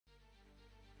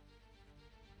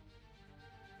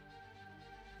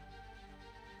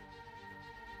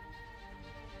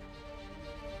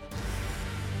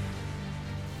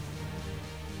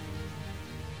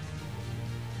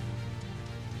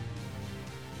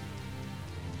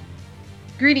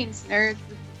Greetings, nerds.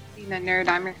 This is Being a Nerd.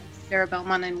 I'm your host, Sarah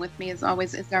Belmont, and with me, as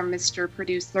always, is our Mr.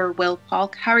 Producer, Will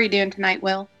Polk. How are you doing tonight,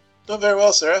 Will? Doing very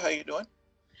well, Sarah. How you doing?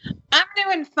 I'm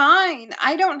doing fine.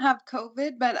 I don't have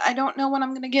COVID, but I don't know when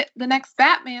I'm going to get the next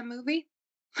Batman movie.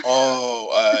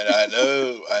 Oh, I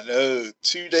know.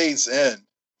 2 days in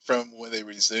from when they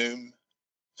resumed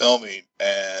filming,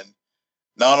 and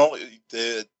not only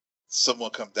did someone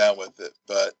come down with it,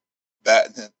 but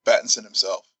Pattinson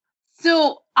himself.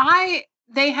 So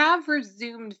they have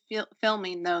resumed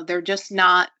filming, though. They're just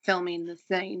not filming the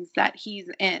scenes that he's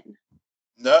in.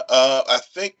 No, I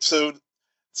think so.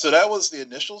 So that was the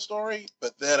initial story,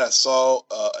 but then I saw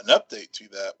an update to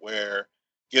that where,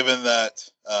 given that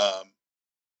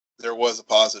there was a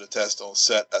positive test on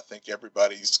set, I think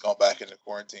everybody's gone back into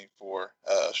quarantine for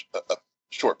a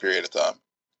short period of time.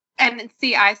 And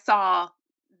see, I saw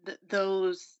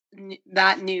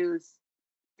that news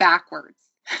backwards.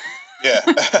 Yeah.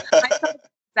 I thought the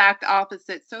exact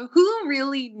opposite. So who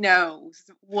really knows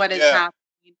what is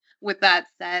happening with that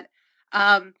set?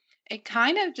 It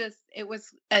kind of it was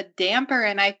a damper,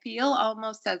 and I feel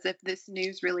almost as if this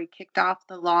news really kicked off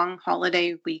the long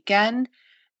holiday weekend,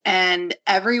 and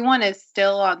everyone is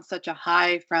still on such a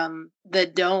high from the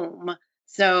dome.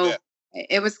 So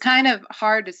it was kind of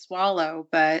hard to swallow,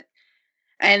 but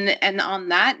and on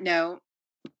that note,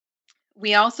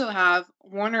 we also have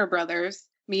Warner Brothers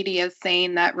media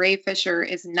saying that Ray Fisher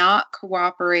is not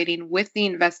cooperating with the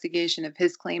investigation of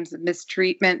his claims of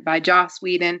mistreatment by Joss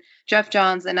Whedon, Jeff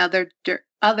Johns, and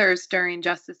others during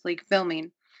Justice League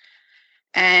filming.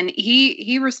 And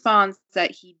he responds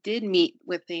that he did meet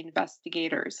with the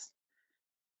investigators.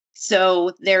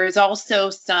 So there is also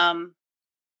some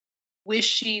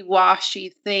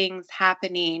wishy-washy things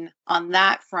happening on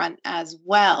that front as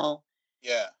well.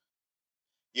 Yeah,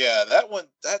 that one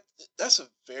that's a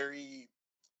very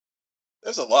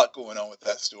there's a lot going on with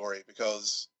that story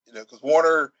because because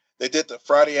Warner, they did the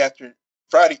Friday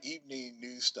evening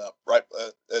news stuff right,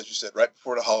 as you said, right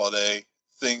before the holiday.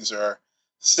 Things are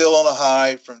still on a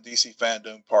high from DC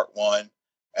Fandom Part One,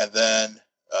 and then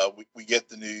we get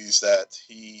the news that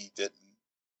he didn't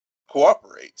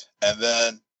cooperate, and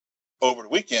then over the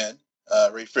weekend,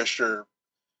 Ray Fisher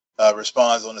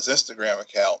responds on his Instagram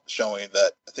account showing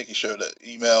that, I think he showed an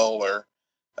email or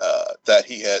that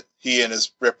he and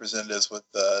his representatives with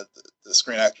the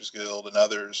Screen Actors Guild and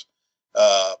others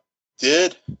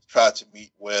did try to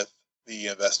meet with the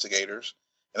investigators.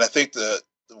 And I think the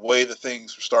way the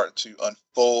things were starting to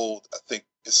unfold, I think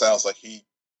it sounds like he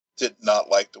did not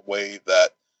like the way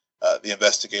that the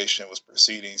investigation was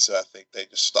proceeding. So I think they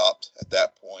just stopped at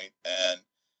that point.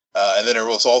 And then there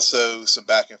was also some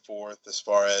back and forth as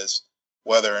far as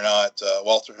whether or not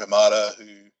Walter Hamada,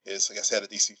 who is, I guess, head of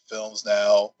DC Films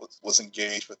now, was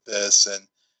engaged with this and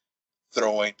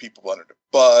throwing people under the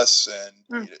bus.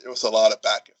 And there was a lot of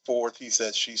back and forth. He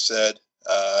said, she said,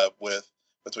 with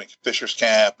between Fisher's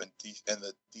camp and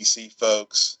the DC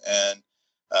folks. And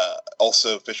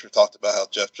also Fisher talked about how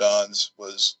Jeff Johns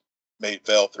made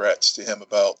veiled threats to him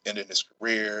about ending his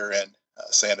career and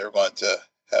saying they were going to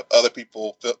have other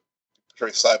people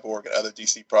portray Cyborg and other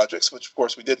DC projects, which of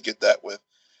course we did get that with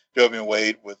Jovian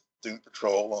Wade with Doom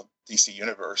Patrol on DC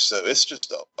Universe. So it's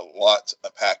just a lot to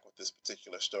unpack with this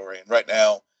particular story. And right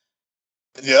now,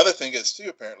 the other thing is too,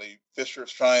 apparently Fisher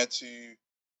is trying to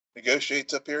negotiate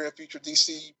to appear in future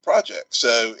DC projects.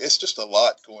 So it's just a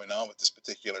lot going on with this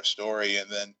particular story. And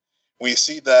then when you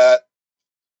see that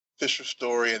Fisher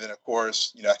story, and then of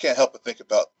course, I can't help but think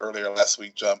about earlier last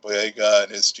week, John Boyega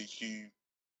and his GQ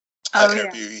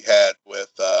interview he had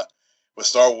with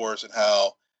Star Wars, and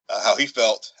how he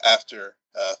felt after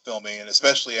filming, and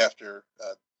especially after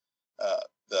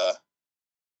the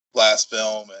last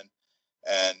film,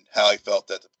 and how he felt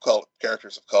that the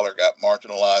characters of color got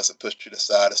marginalized and pushed to the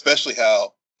side, especially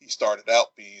how he started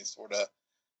out being sort of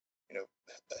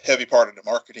a heavy part of the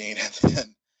marketing,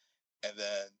 and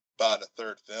then by the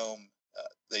third film,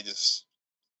 they just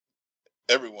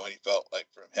everyone, he felt like,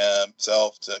 from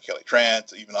himself to Kelly Tran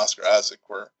to even Oscar Isaac,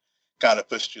 were kind of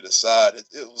pushed to the side.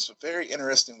 It was a very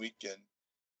interesting weekend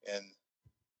in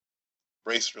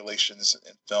race relations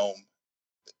in film.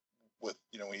 With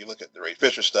when you look at the Ray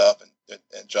Fisher stuff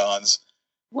and John's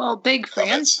big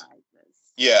franchises,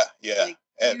 like,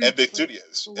 and big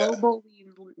studios, globally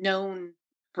known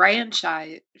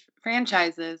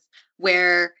franchises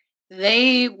where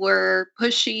they were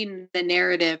pushing the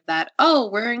narrative that,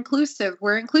 we're inclusive.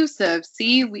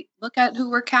 See, we look at who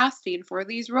we're casting for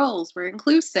these roles. We're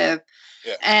inclusive.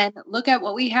 And look at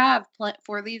what we have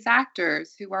for these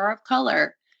actors who are of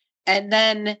color. And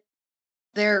then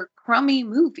they're crummy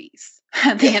movies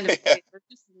at the end of the day. They're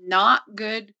just not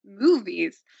good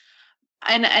movies.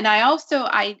 And I also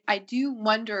I do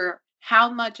wonder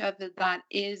how much of that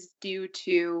is due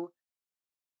to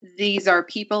these are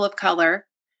people of color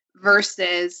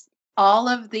versus all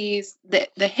of these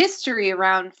the history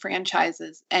around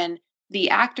franchises and the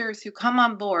actors who come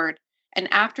on board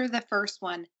and after the first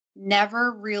one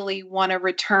never really want to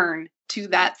return to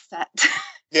that set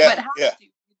but have to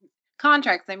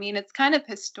contracts. I mean, it's kind of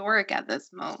historic at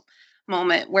this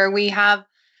moment where we have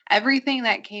everything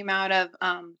that came out of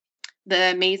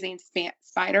the Amazing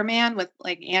Spider-Man with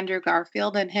like Andrew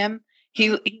Garfield and him.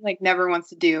 He like never wants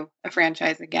to do a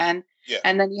franchise again. Yeah.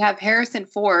 And then you have Harrison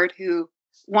Ford who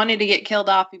wanted to get killed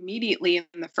off immediately in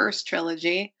the first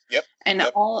trilogy. Yep. And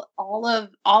all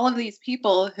of these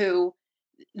people who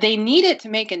they needed to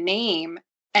make a name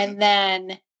and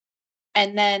then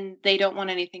they don't want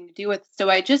anything to do with it. So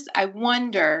I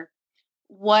wonder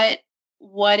what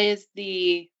is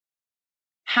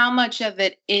how much of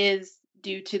it is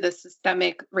due to the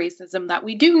systemic racism that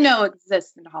we do know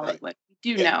exists in Hollywood. Right.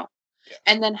 We do know. Yeah.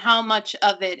 And then how much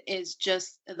of it is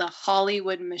just the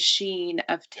Hollywood machine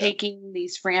of taking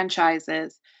these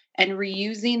franchises and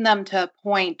reusing them to a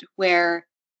point where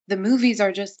the movies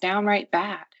are just downright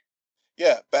bad.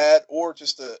 Yeah, bad or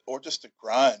just a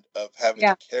grind of having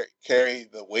to carry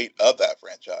the weight of that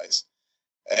franchise.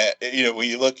 And when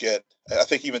you look at, I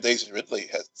think even Daisy Ridley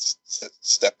has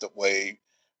stepped away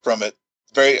from it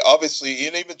very obviously,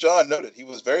 and even John noted he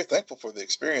was very thankful for the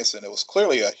experience, and it was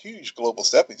clearly a huge global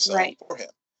stepping stone for him.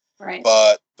 Right.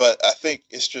 But I think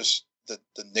it's just the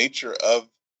nature of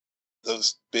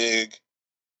those big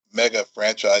mega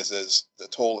franchises, the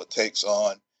toll it takes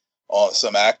on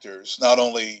some actors, not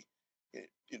only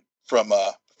from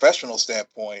a professional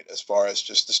standpoint, as far as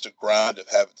just the grind of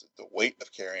having the weight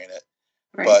of carrying it.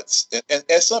 Right. But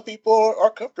and some people are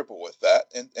comfortable with that,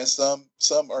 and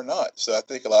some are not. So I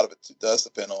think a lot of it does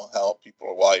depend on how people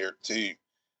are wired too.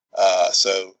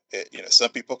 So some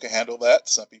people can handle that,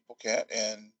 some people can't,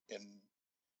 and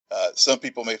some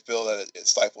people may feel that it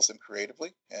stifles them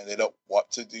creatively, and they don't want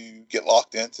to get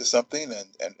locked into something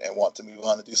and want to move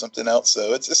on and do something else.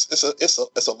 So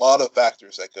it's a lot of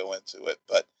factors that go into it.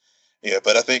 But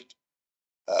but I think.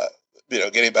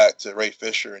 Getting back to Ray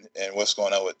Fisher and what's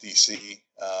going on with DC,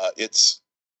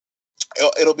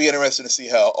 it'll be interesting to see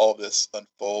how all this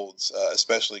unfolds,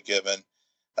 especially given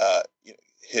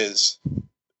his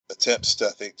attempts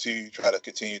to try to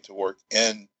continue to work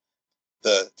in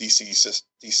the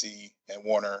DC and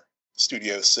Warner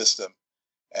Studios system,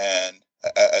 and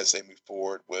as they move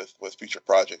forward with future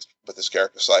projects with this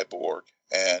character Cyborg,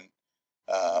 and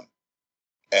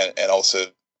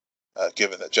also.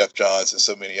 Given that Jeff Johns and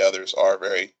so many others are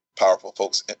very powerful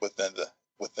folks within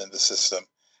the system,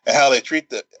 and how they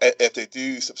treat if they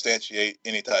do substantiate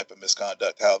any type of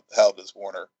misconduct, how does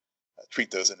Warner treat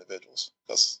those individuals?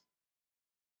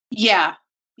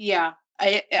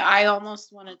 I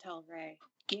almost want to tell Ray,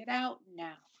 get out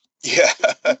now. Yeah,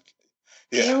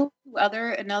 Go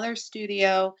to another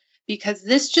studio, because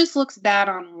this just looks bad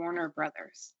on Warner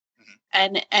Brothers,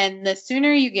 and the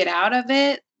sooner you get out of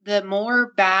it, the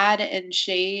more bad and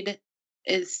shade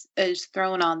is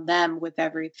thrown on them with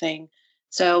everything.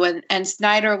 So, and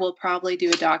Snyder will probably do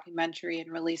a documentary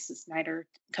and release the Snyder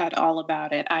Cut all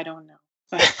about it. I don't know.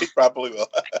 He probably will.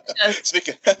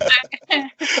 Speaking,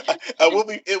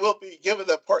 it will be given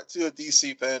that part 2 of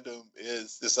DC Fandom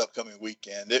is this upcoming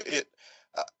weekend. It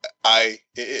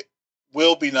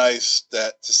will be nice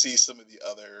to see some of the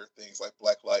other things like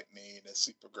Black Lightning and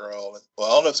Supergirl. Well,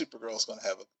 I don't know if Supergirl is going to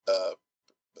have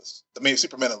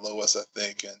Superman and Lois, I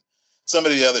think, and some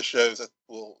of the other shows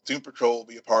Doom Patrol will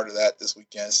be a part of that this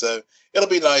weekend. So it'll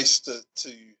be nice to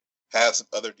have some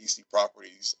other DC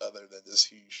properties other than this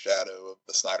huge shadow of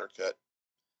the Snyder Cut.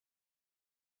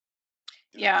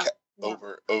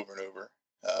 Over and over.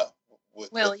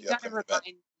 You got to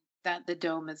remind that the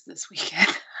Dome is this weekend.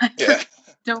 Yeah.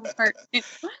 Dome part.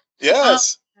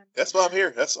 Yes. That's why I'm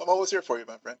here. I'm always here for you,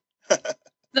 my friend.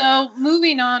 So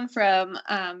moving on from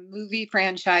movie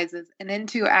franchises and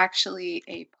into actually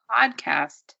a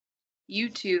podcast,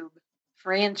 YouTube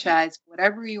franchise,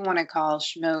 whatever you want to call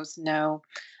Schmoes know.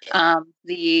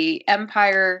 The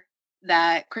empire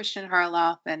that Christian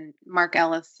Harloff and Mark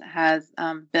Ellis has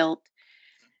built,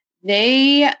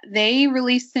 they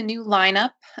released a new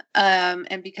lineup,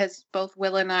 and because both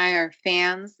Will and I are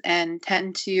fans and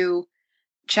tend to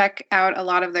check out a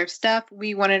lot of their stuff,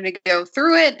 we wanted to go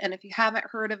through it. And if you haven't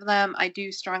heard of them, I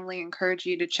do strongly encourage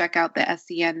you to check out the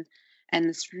SEN and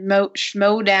the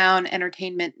Schmodown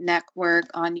Entertainment Network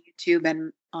on YouTube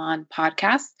and on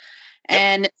podcasts. Yep.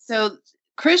 And so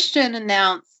Christian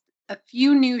announced a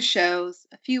few new shows,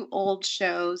 a few old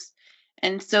shows.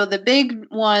 And so the big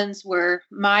ones were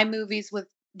My Movies with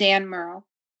Dan Murrell,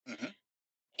 Mm-hmm.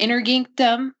 Inner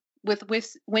Geekdom with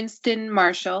Winston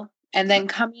Marshall, and then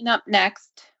coming up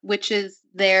next, which is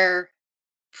their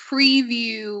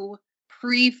preview,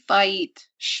 pre-fight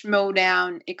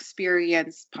Schmodown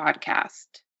experience podcast.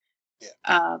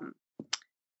 Yeah.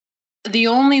 The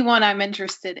only one I'm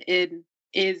interested in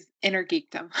is Inner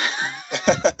Geekdom.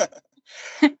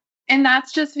 And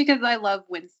that's just because I love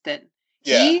Winston.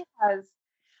 Yeah.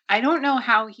 I don't know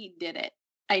how he did it.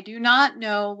 I do not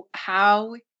know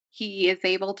how he is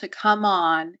able to come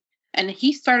on, and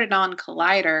he started on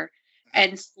Collider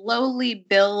and slowly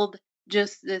build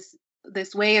just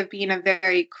this way of being a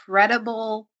very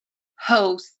credible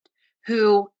host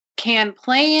who can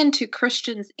play into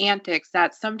Christian's antics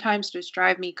that sometimes just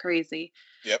drive me crazy.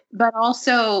 Yep. But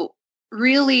also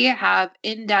really have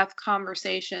in-depth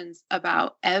conversations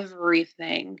about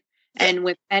everything and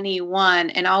with anyone,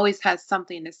 and always has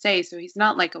something to say. So he's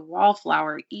not like a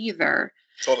wallflower either.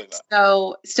 Totally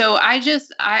not. So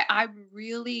I'm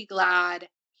really glad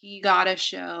he got a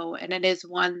show, and it is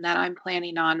one that I'm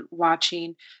planning on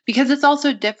watching because it's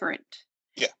also different.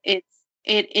 Yeah. It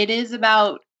is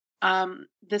about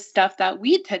the stuff that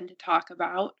we tend to talk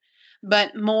about,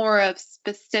 but more of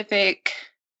specific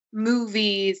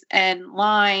movies and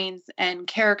lines and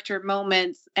character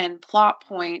moments and plot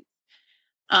points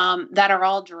that are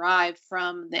all derived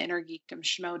from the Inner Geekdom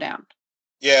Schmodown.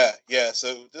 Yeah.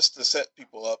 So just to set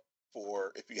people up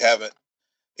for, if you haven't,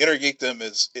 Inner Geekdom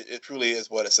it truly is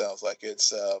what it sounds like.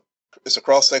 It's a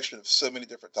cross section of so many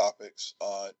different topics.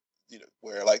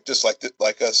 Where just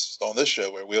like us on this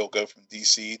show, where we'll go from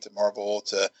DC to Marvel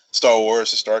to Star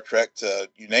Wars to Star Trek to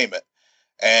you name it.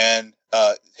 And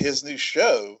his new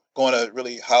show going to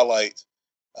really highlight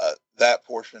that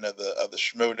portion of the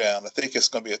Schmodown. I think it's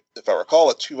going to be, if I recall,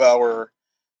 a 2-hour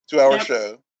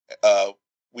show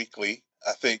weekly.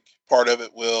 I think part of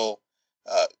it will,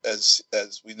 as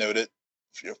we noted,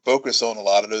 focus on a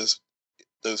lot of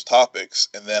those topics,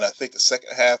 and then I think the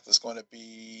second half is going to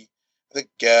be, I think,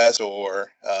 guests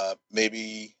or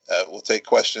maybe we'll take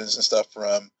questions and stuff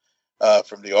from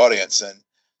the audience. And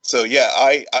so yeah,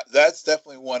 I that's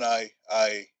definitely one I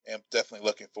am definitely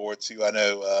looking forward to. I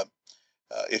know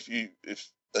if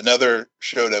another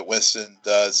show that Winston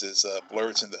does is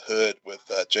Blurs in the Hood with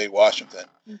Jay Washington,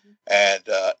 and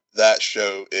that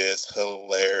show is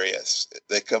hilarious.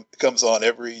 It comes on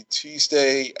every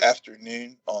Tuesday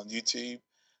afternoon on YouTube,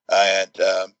 and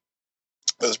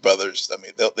those brothers, I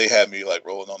mean, they have me like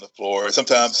rolling on the floor.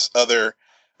 Sometimes other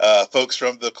folks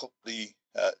from the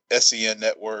SEN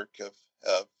network of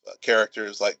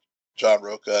characters like John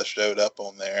Roca showed up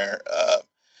on there.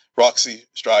 Roxy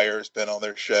Stryer has been on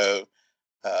their show.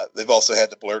 They've also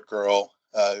had the Blurred Girl.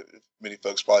 Many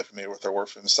folks probably familiar with her work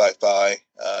from the Sci-Fi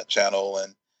channel,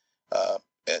 and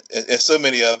so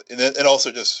many of, and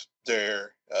also just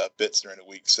their bits during the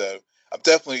week. So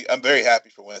I'm very happy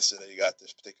for Winston that he got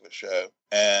this particular show,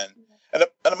 and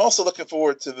I'm also looking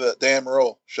forward to the Dan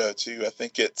Murrell show too. I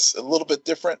think it's a little bit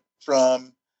different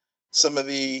from some of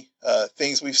the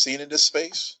things we've seen in this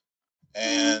space,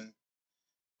 and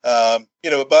but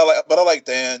I like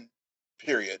Dan.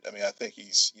 Period. I mean, I think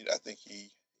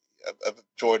I've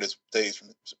enjoyed his days from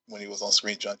when he was on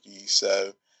Screen Junkie.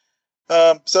 So,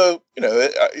 I'm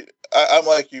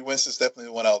like you. Winston's definitely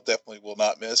the one I'll definitely will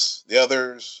not miss. The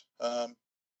others,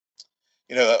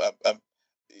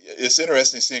 it's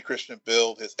interesting seeing Christian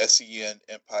build his SEN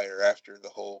empire after the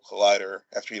whole Collider,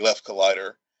 after he left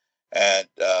Collider, and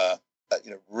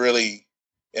really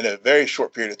in a very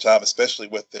short period of time, especially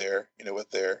with their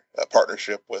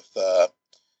partnership with the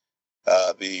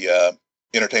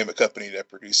entertainment company that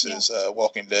produces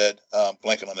Walking Dead.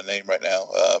 Blanking on the name right now.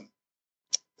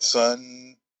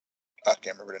 I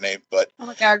can't remember the name, but oh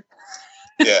my God.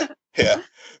 yeah.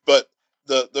 But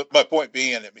my point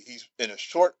being, I mean, he's in a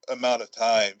short amount of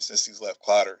time since he's left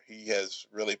Collider, he has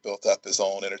really built up his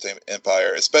own entertainment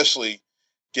empire, especially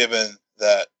given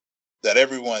that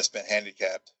everyone's been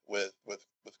handicapped with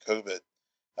COVID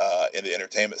in the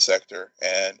entertainment sector,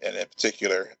 and in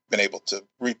particular, been able to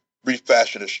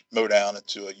refashion a Schmodown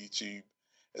into a YouTube,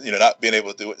 not being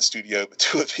able to do it in the studio, but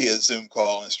do it via Zoom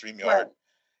call and StreamYard. Right.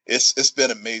 It's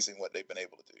been amazing what they've been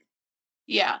able to do.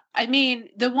 Yeah. I mean,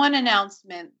 the one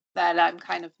announcement that I'm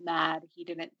kind of mad he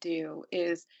didn't do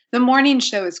is the morning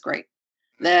show is great.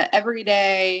 The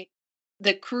everyday,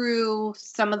 the crew,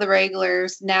 some of the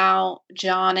regulars, now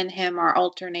John and him are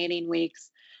alternating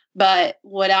weeks. But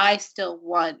what I still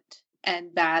want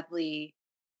and badly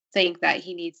think that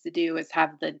he needs to do is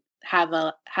have the have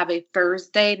a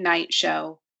Thursday night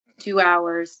show, 2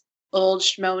 hours, old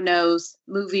schmo knows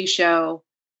movie show.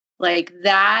 Like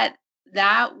that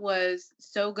was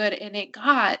so good, and it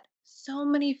got so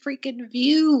many freaking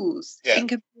views in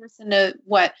comparison to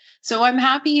what. So I'm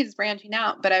happy he's branching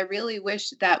out, but I really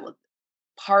wish that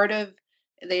part of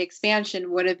the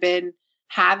expansion would have been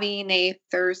having a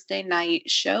Thursday night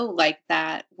show like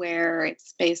that, where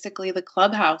it's basically the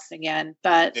clubhouse again.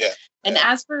 But and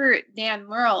as for Dan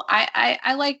Murrell,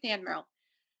 I like Dan Murrell.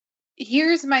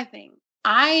 Here's my thing.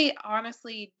 I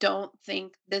honestly don't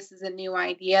think this is a new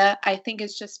idea. I think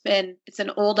it's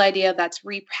an old idea that's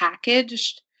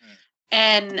repackaged.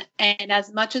 And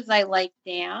as much as I like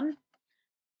Dan,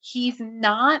 he's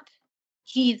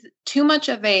too much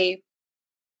of a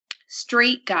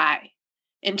straight guy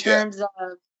in terms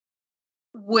of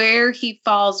where he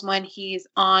falls when he's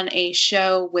on a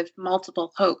show with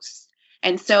multiple hosts.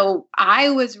 And so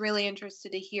I was really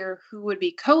interested to hear who would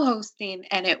be co-hosting,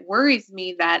 and it worries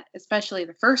me that, especially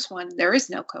the first one, there is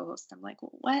no co-host. I'm like,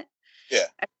 well, what? Yeah.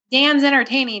 Dan's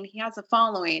entertaining. He has a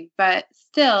following, but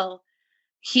still,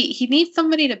 he needs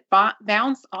somebody to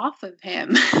bounce off of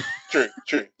him. True.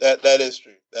 That is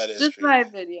true. That is just true. my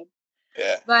opinion.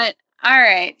 Yeah. But all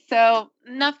right, so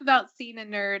enough about Scene a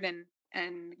Nerd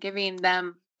and giving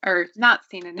them, or not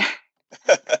Scene a Nerd.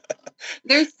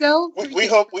 They're so. We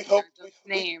hope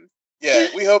names.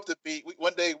 We hope to be.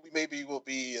 One day we maybe will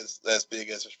be as big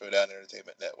as the Schmoedown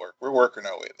Entertainment Network. We're working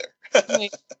our way there.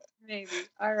 Maybe.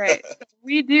 All right. So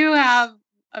we do have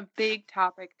a big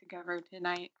topic to cover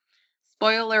tonight.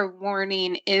 Spoiler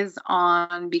warning is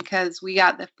on, because we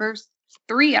got the first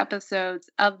 3 episodes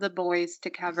of The Boys to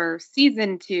cover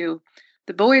season 2.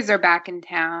 The boys are back in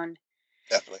town.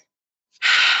 Definitely.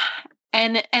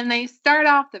 And they start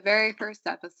off the very first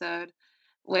episode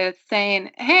with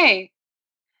saying, "Hey,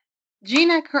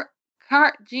 Giancarlo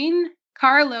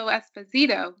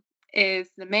Esposito is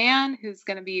the man who's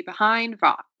going to be behind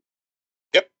Vought."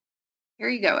 Yep. Here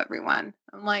you go, everyone.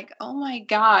 I'm like, oh my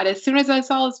God. As soon as I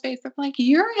saw his face, I'm like,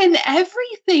 you're in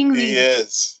everything. He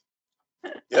is.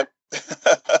 Yep.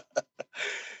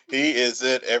 He is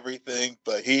in everything,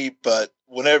 but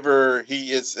whenever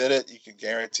he is in it, you can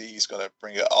guarantee he's going to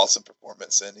bring an awesome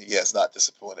performance, and he has not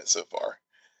disappointed so far.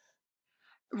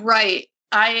 Right.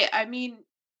 I mean,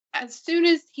 as soon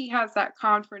as he has that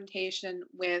confrontation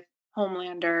with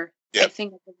Homelander, I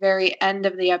think at the very end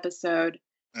of the episode,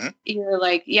 you're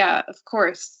like, yeah, of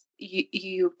course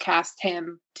you cast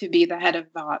him to be the head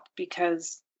of Vought,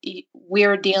 because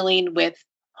we're dealing with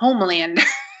Homelander.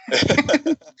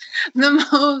 The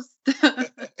most. And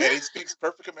he speaks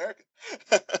perfect American.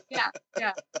 Yeah.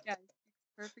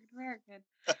 Perfect American.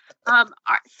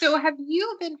 So have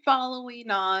you been following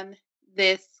on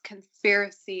this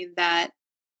conspiracy that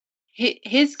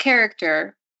his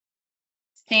character,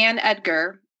 Stan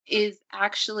Edgar, is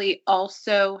actually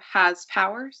also has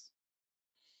powers?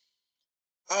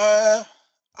 I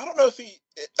don't know if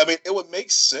I mean, it would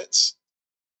make sense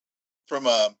from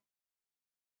a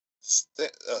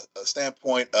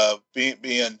standpoint of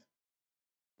being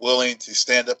willing to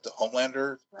stand up to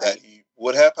Homelander, that he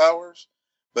would have powers.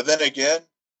 But then again,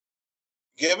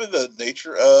 given the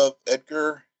nature of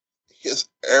Edgar, his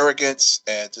arrogance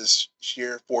and just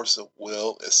sheer force of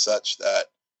will is such that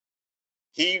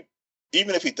he,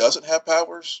 even if he doesn't have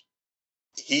powers,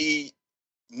 he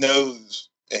knows,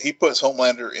 and he puts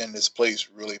Homelander in his place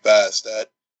really fast,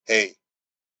 that, hey,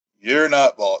 you're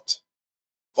not Vought.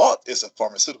 Vought is a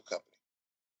pharmaceutical company.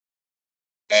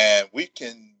 And we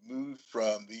can move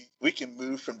from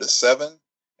the 7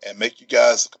 and make you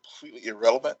guys completely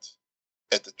irrelevant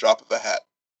at the drop of a hat.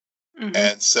 Mm-hmm.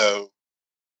 And so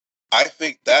I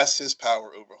think that's his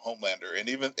power over Homelander. And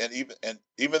even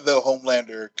though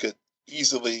Homelander could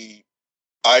easily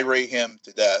irate him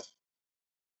to death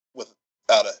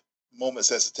without a moment's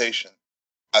hesitation,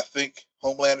 I think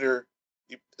Homelander,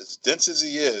 as dense as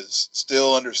he is,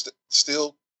 still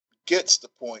gets the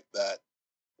point that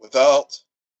without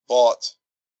Vought,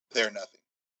 they're nothing.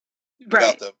 Right.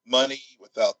 Without the money,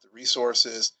 without the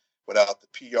resources, without the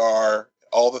PR,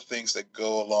 all the things that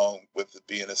go along with it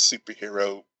being a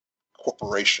superhero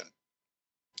corporation,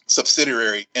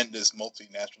 subsidiary in this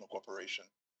multinational corporation,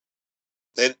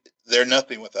 they're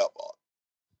nothing without Vought.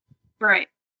 Right.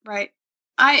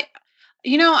 I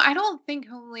don't think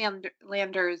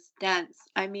Homelander is dense.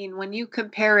 I mean, when you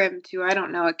compare him to, I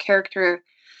don't know, a character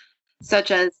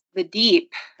such as the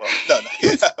Deep. Well, no.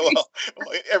 Yeah, well,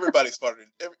 everybody's smarter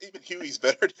than, even Huey's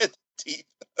better than the Deep.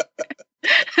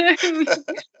 He's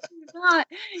not.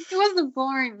 He wasn't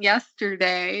born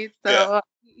yesterday, so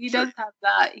he does have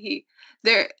that.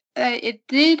 There,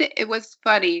 it was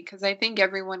funny because I think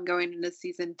everyone going into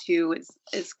season 2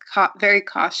 is very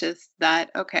cautious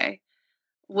that, okay,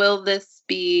 will this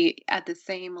be at the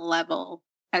same level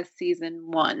as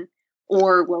season 1,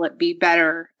 or will it be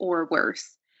better or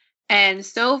worse? And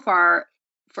so far,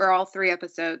 for all 3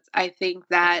 episodes, I think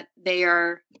that they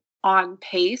are on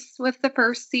pace with the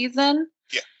first season.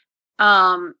 Yeah.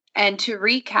 And to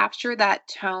recapture that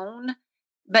tone,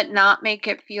 but not make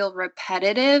it feel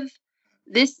repetitive.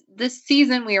 This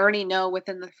season, we already know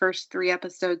within the first 3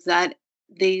 episodes that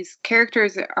these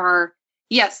characters are,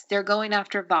 yes, they're going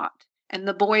after Vought, and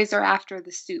the boys are after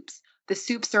the Supes. The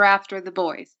Supes are after the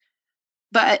boys.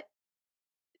 But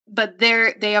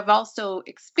they have also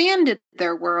expanded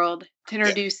their world to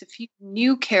introduce a few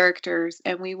new characters,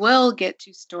 and we will get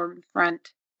to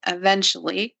Stormfront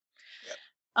eventually.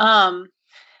 Yep.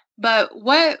 But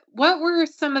what were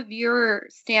some of your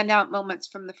standout moments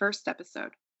from the first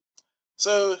episode?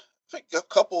 So I think a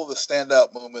couple of the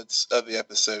standout moments of the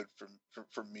episode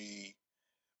for me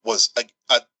was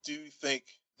I do think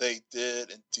they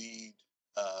did indeed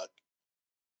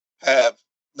have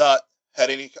not had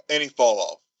any fall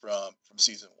off from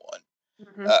season 1.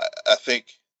 Mm-hmm. I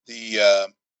think the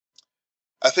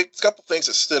I think a couple things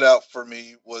that stood out for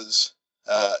me was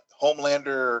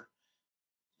Homelander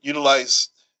utilized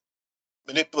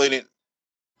manipulating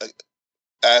uh,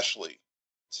 Ashley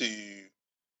to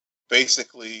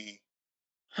basically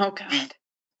Oh be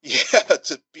God.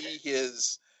 to be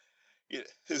his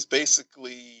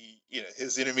basically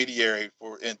his intermediary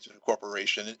for into the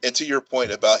corporation. And to your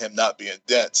point about him not being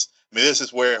dense, I mean, this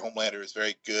is where Homelander is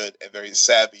very good and very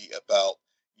savvy about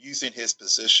using his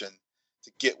position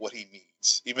to get what he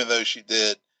needs, even though she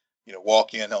did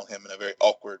walk in on him in a very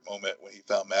awkward moment when he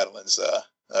found Madeline's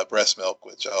breast milk,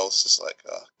 which I was just like,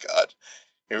 oh God,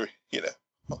 here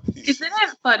Isn't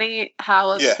it funny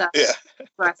how yeah, obsessed yeah, with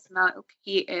breast milk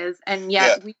he is, and yeah.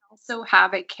 yet we also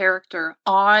have a character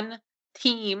on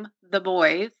Team the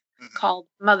Boys Mhm. called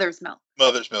Mother's Milk.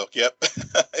 Mother's milk, yep.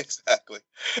 Exactly.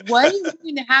 What is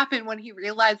going to happen when he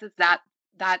realizes that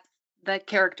that's the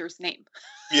character's name?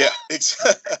 Yeah,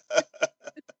 exactly.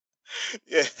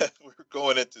 Yeah, we're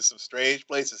going into some strange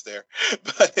places there,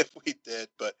 but if we did,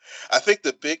 but I think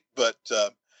the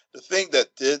thing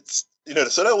that did, so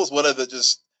that was one of the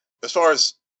just as far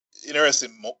as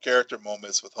interesting character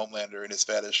moments with Homelander and his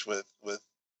fetish with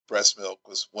breast milk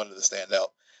was one of the standout.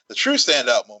 The true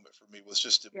standout moment for me was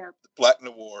just the Black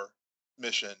Noir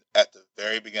mission at the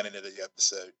very beginning of the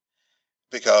episode,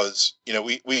 because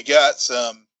we got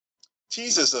some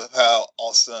teases of how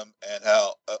awesome and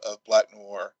how Black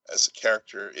Noir as a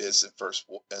character is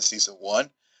in season 1,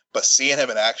 but seeing him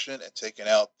in action and taking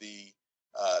out the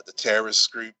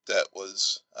terrorist group that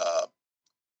was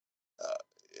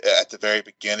at the very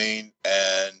beginning,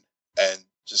 and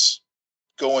just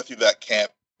going through that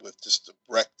camp with just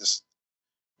this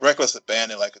reckless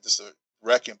abandon, like just a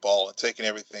wrecking ball, and taking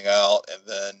everything out, and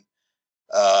then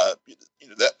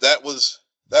that was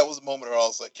a moment where I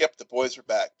was like, "Yep, the boys are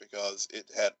back," because it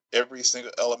had every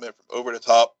single element from over the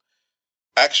top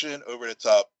action, over the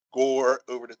top gore,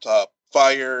 over the top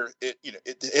fire. It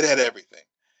had everything.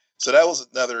 So that was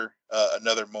another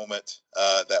moment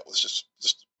that was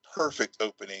just perfect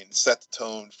opening, set the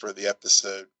tone for the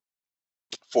episode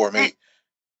for me.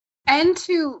 And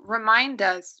to remind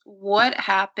us what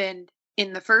happened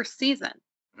in the first season,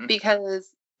 Mhm.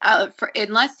 because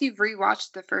unless you've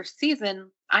rewatched the first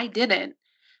season, I didn't.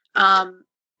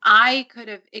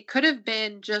 It could have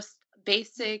been just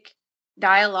basic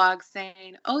dialogue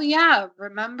saying, "Oh yeah,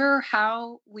 remember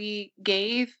how we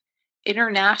gave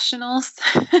internationals?"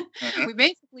 Mhm. We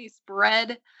basically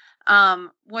spread,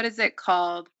 what is it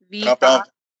called? Compound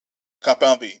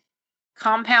Compound V.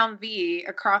 Compound V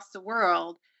across the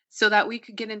world so that we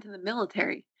could get into the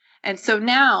military. And so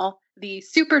now the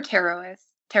super terrorists,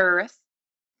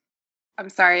 I'm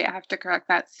sorry, I have to correct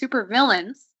that, super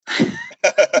villains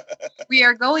we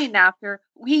are going after,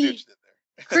 we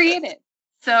created.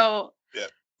 So Yeah.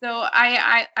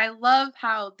 I love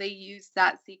how they use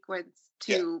that sequence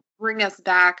to bring us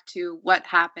back to what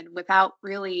happened without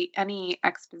really any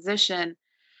exposition.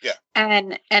 Yeah.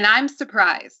 And I'm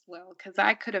surprised, Will, because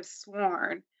I could have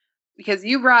sworn, because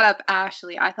you brought up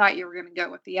Ashley, I thought you were going to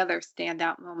go with the other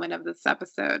standout moment of this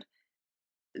episode,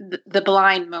 the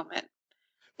blind moment.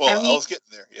 Well, I I mean, was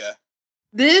getting there. Yeah.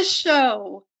 this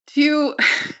show to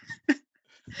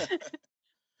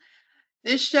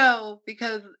this show,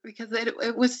 because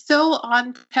it was so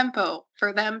on tempo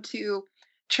for them to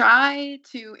try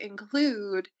to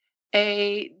include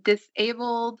a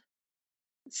disabled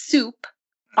Supe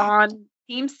Mhm. on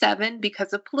Team 7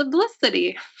 because of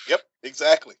publicity. Yep,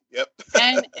 exactly. Yep.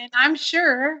 and I'm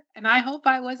sure, and I hope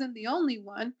I wasn't the only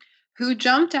one, who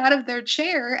jumped out of their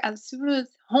chair as soon as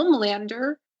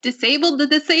Homelander disabled the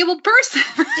disabled person.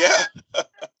 Yeah.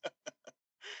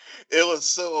 It was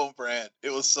so on brand.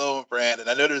 It was so on brand. And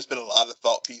I know there's been a lot of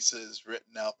thought pieces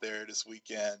written out there this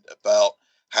weekend about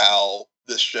how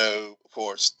this show, of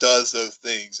course, does those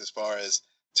things as far as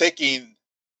taking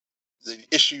the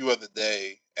issue of the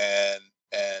day and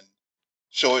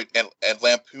showing and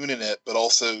lampooning it, but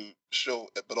also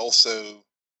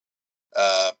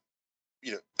uh,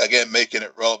 again, making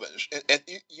it relevant and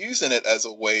using it as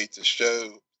a way to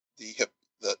show the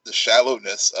the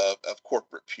shallowness of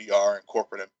corporate PR and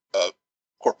corporate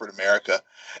America,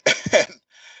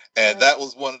 and that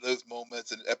was one of those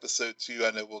moments in episode 2.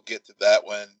 I know we'll get to that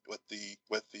one with the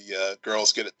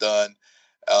girls get it done.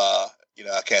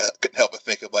 I couldn't help but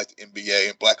think of like the NBA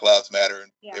and Black Lives Matter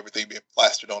and everything being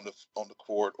plastered on the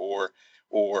court, or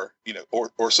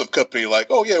some company like,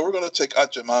 oh yeah, we're going to take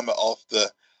Aunt Jemima off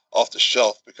the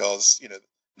shelf because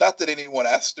not that anyone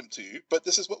asked them to, but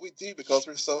this is what we do because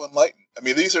we're so enlightened. I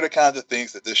mean, these are the kinds of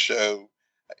things that this show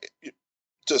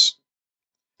just,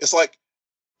 it's like,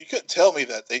 you couldn't tell me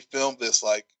that they filmed this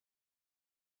like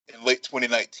in late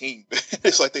 2019.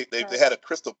 It's like they had a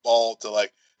crystal ball to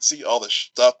like see all the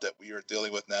stuff that we are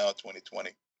dealing with now in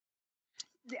 2020.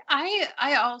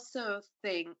 I also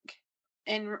think,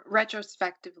 in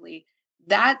retrospectively,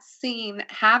 that scene,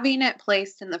 having it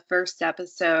placed in the first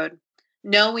episode,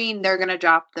 knowing they're going to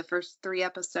drop the first 3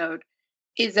 episodes,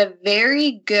 is a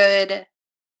very good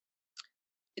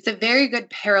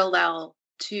parallel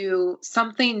to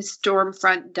something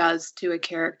Stormfront does to a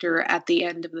character at the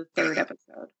end of the 3rd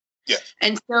episode. Yeah.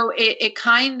 And so it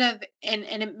kind of, and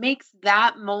it makes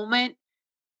that moment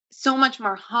so much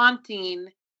more haunting,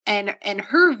 and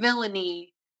her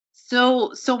villainy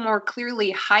so more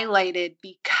clearly highlighted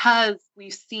because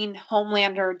we've seen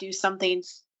Homelander do something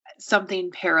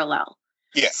parallel.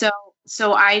 Yeah.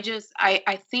 So I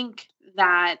think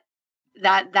that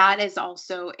is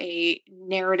also a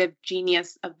narrative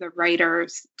genius of the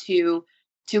writers to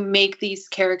make these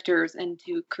characters and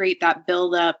to create that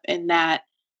build up and that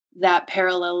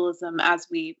parallelism as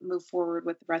we move forward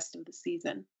with the rest of the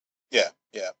season. Yeah.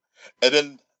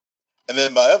 And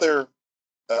then my other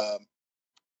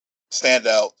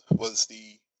standout was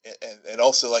and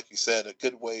also, like you said, a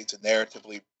good way to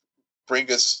narratively bring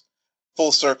us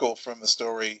full circle from the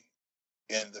story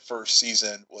in the first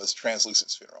season was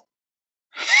Translucent's funeral.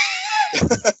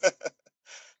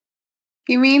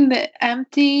 You mean the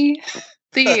empty,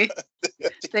 the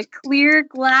clear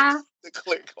glass? The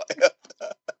clear glass.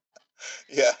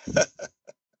 Yeah.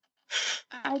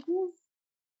 I just,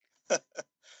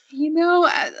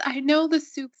 I know the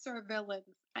Supes are villains.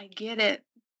 I get it,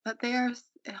 but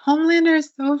Homelander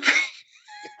is so.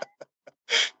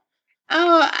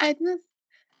 Oh, I just.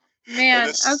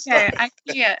 Man, okay, I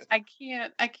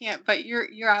can't. But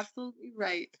you're absolutely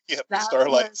right. Yep,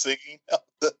 Starlight singing.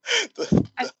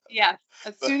 Yes,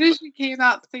 as soon as she came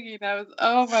out singing, I was,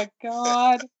 oh my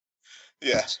god.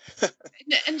 Yeah.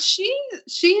 And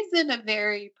she's in a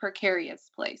very precarious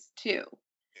place too.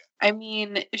 Yeah. I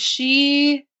mean,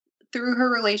 she, through her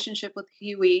relationship with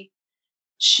Hughie,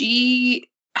 she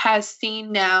has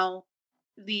seen now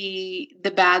the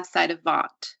bad side of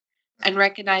Vought, and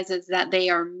recognizes that they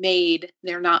are made,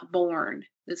 they're not born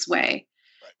this way. Right.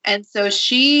 And so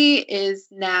she is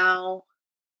now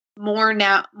more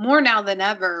now than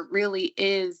ever really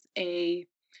is a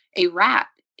rat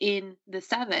in the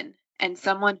 7, and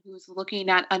someone who's looking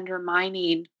at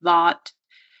undermining Vought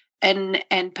and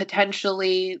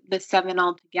potentially the 7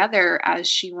 altogether, as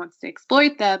she wants to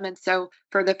exploit them. And so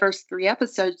for the first 3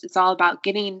 episodes, it's all about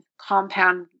getting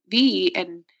Compound V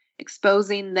and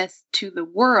exposing this to the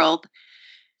world,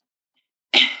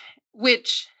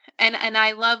 which and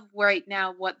I love right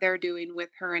now what they're doing with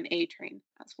her and A-Train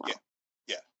as well.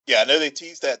 Yeah. I know they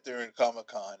teased that during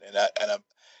Comic-Con, and I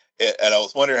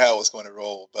was wondering how it was going to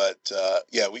roll, but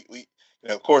we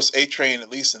of course, A-Train,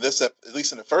 at least in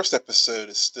the first episode,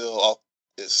 is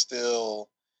still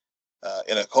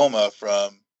in a coma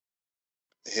from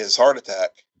his heart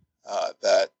attack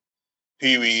that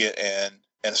Hughie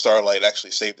and Starlight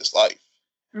actually saved his life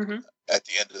at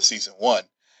the end of the season 1.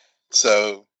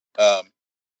 So, but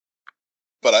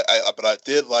I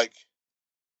did like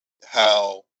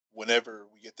how whenever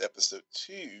we get to episode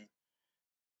 2,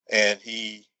 and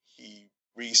he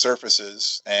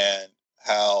resurfaces, and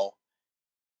how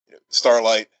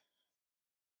Starlight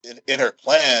in her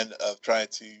plan of trying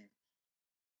to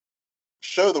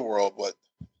show the world what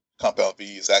Compound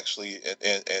V is actually,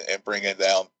 and bringing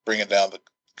down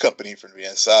company from the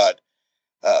inside.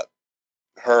 Uh,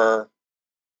 her,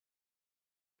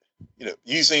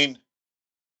 using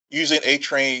A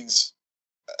Train's.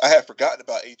 I had forgotten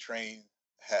about A Train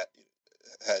had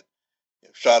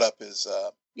shot up his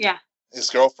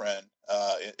girlfriend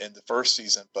in the first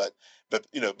season, but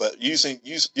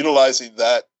utilizing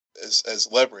that as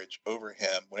leverage over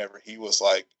him whenever he was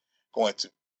like going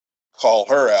to call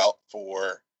her out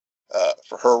for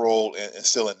her role in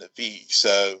stealing the V.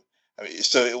 So I mean,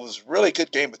 so it was really a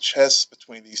good game of chess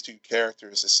between these two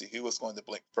characters to see who was going to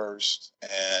blink first,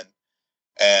 and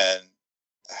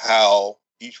how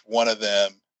each one of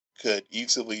them could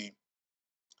easily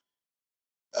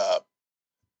uh,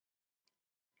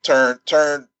 turn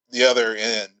the other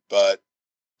in, but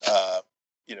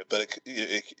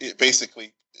it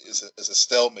basically is a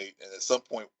stalemate, and at some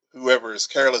point, whoever is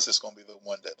careless is going to be the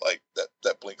one that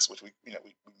blinks, which we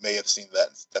may have seen that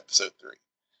in episode 3.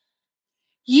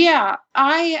 Yeah,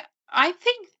 I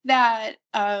think that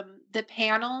the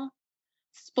panel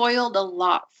spoiled a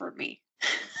lot for me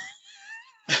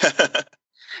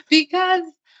because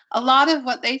a lot of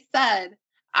what they said,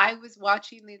 I was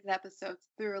watching these episodes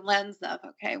through a lens of,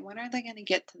 okay, when are they going to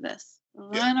get to this?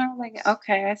 When are they?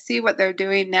 Okay, I see what they're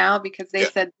doing now because they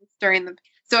said this during the.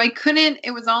 So I couldn't.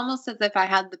 It was almost as if I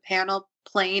had the panel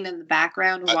playing in the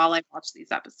background while I watched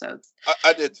these episodes.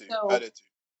 I did too. I did too.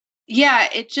 Yeah,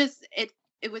 it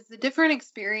was a different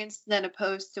experience than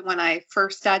opposed to when I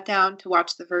first sat down to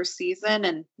watch the first season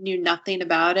and knew nothing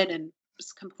about it and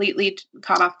was completely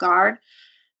caught off guard.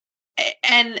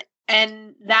 And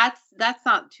that's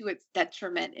not to its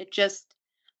detriment. It just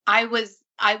I was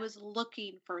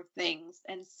looking for things,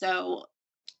 and so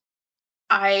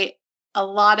a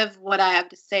lot of what I have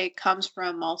to say comes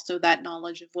from also that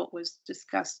knowledge of what was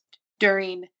discussed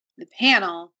during the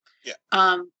panel. Yeah.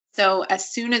 So as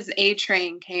soon as A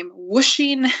Train came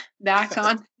whooshing back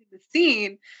onto the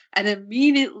scene, and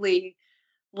immediately,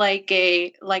 like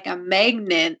a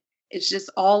magnet, it's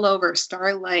just all over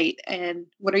Starlight. And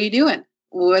what are you doing?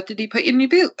 What did he put in your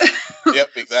boot?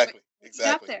 Yep, exactly.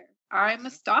 Got there. I'm a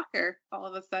stalker all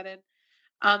of a sudden.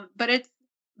 But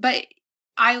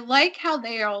I like how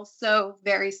they also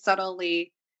very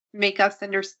subtly make us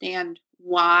understand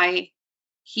why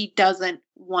he doesn't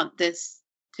want this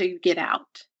to get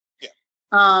out.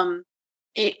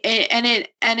 It's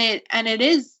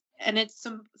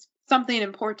something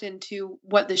important to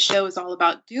what the show is all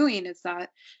about doing is that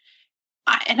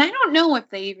I don't know if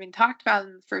they even talked about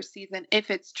in the first season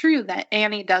if it's true that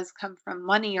Annie does come from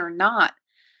money or not.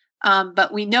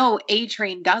 But we know A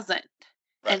Train doesn't.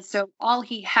 Right. And so all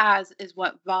he has is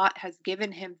what Vought has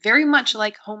given him, very much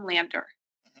like Homelander,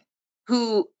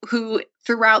 who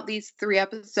throughout these 3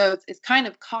 episodes is kind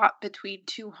of caught between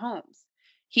 2 homes.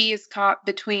 He is caught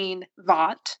between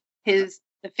Vought, the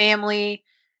family,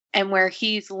 and where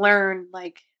he's learned,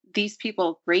 like, these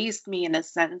people raised me in a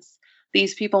sense.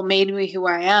 These people made me who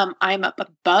I am. I'm up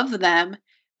above them,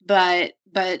 but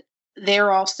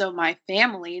they're also my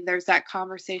family. There's that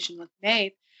conversation with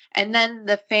Maeve. And then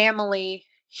the family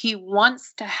he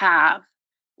wants to have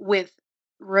with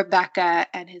Rebecca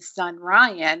and his son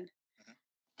Ryan,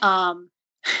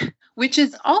 which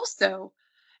is also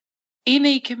in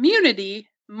a community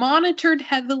monitored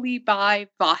heavily by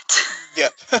Vought.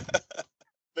 Yep.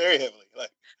 Very heavily.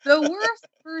 Like the worst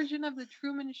version of the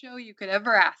Truman Show you could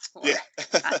ever ask for. Yeah.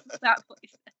 That's that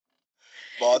place.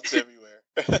 Vaught's everywhere.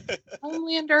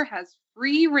 Homelander has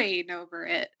free reign over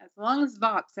it as long as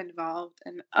Vaught's involved.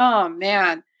 And oh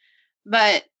man.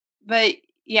 But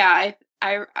yeah,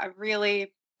 I'm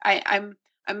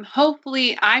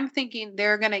hopefully I'm thinking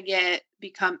they're gonna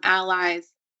become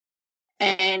allies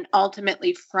and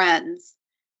ultimately friends.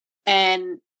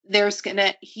 And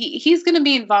he's gonna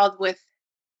be involved with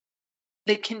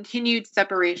the continued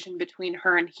separation between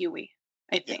her and Hughie,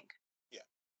 I think. Yeah,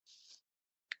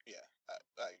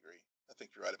 I agree. I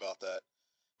think you're right about that.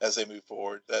 As they move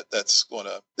forward, that's going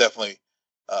to definitely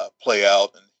play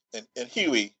out. And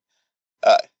Hughie,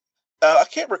 I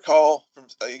can't recall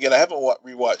again. I haven't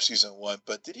rewatched season 1,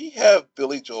 but did he have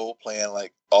Billy Joel playing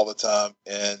like all the time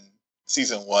in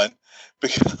season 1?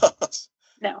 Because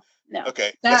no.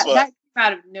 Okay, that came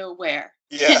out of nowhere.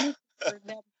 Yeah. For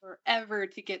them forever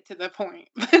to get to the point.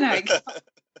 But I got,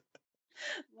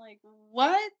 like,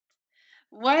 what?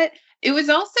 It was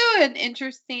also an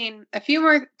interesting, two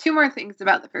more things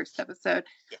about the first episode.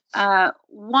 Yeah.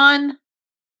 One,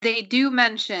 they do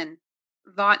mention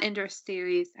Vought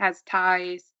Industries has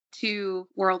ties to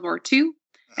World War II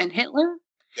and Hitler.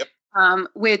 Yep.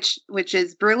 Which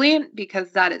is brilliant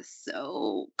because that is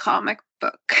so comic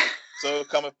book. So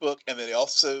comic book, and then they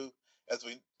also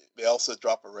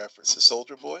drop a reference to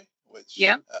Soldier Boy,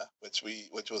 Yeah. Which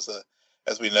was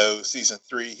as we know, season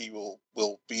 3 he will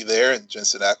be there, and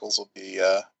Jensen Ackles will be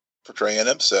portraying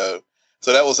him. So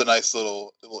that was a nice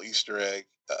little Easter egg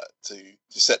to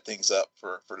set things up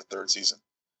for the 3rd season.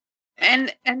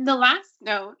 And the last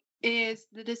note is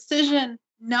the decision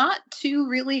not to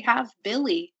really have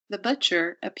Billy the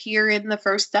Butcher appear in the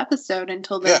first episode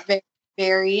until the very,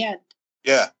 very end.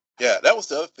 Yeah, that was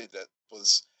the other thing that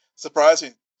was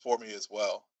surprising for me as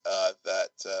well. That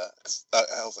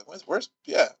I was like,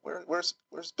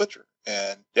 where's Butcher?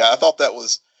 And I thought that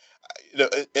was,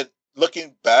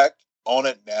 looking back on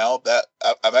it now, that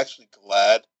I'm actually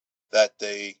glad that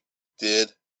they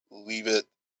did leave it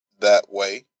that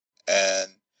way,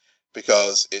 and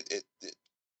because it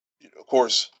of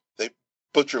course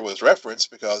Butcher was referenced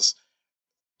because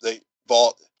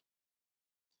Vault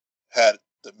had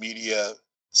the media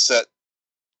set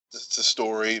the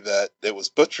story that it was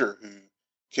Butcher who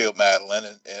killed Madeline,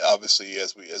 and obviously,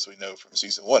 as we know from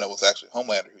season 1, it was actually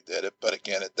Homelander who did it. But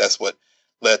again, that's what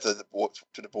led to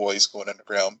the boys going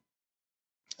underground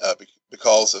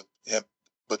because of him,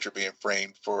 Butcher, being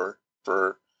framed for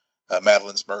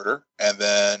Madeline's murder, and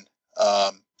then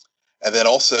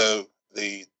also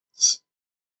the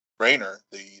Rayner,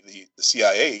 the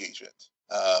CIA agent,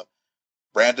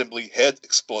 randomly head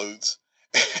explodes,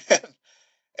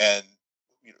 and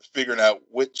figuring out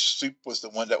which soup was the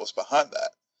one that was behind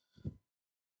that.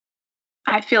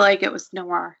 I feel like it was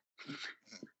Noir.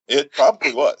 It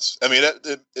probably was. I mean,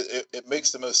 it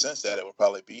makes the most sense that it would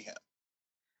probably be him.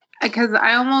 Because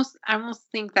I almost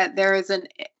think that there is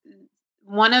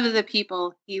one of the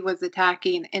people he was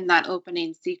attacking in that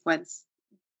opening sequence.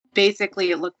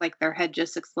 Basically, it looked like their head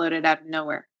just exploded out of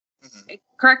nowhere. Mm-hmm.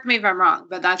 Correct me if I'm wrong,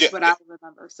 but that's what I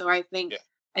remember. So I think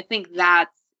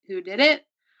that's who did it.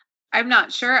 I'm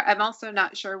not sure. I'm also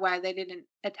not sure why they didn't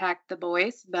attack the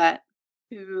boys, but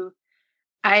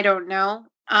I don't know.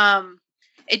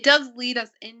 It does lead us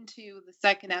into the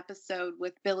second episode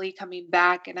with Billy coming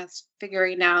back and us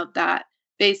figuring out that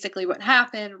basically what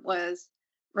happened was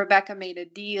Rebecca made a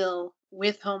deal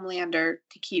with Homelander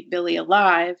to keep Billy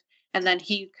alive, and then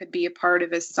he could be a part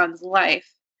of his son's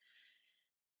life.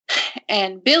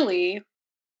 And Billy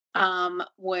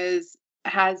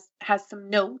has some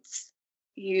notes.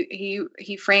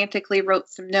 He frantically wrote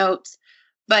some notes,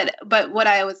 but what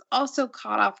I was also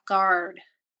caught off guard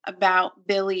about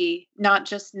Billy, not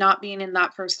just not being in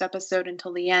that first episode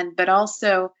until the end, but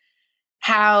also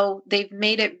how they've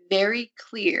made it very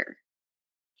clear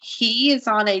he is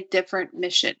on a different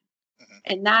mission. Mm-hmm.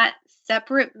 And that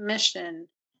separate mission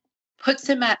puts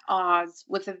him at odds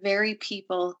with the very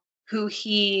people who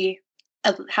he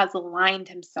has aligned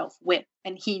himself with,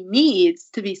 and he needs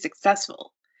to be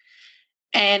successful.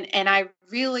 And I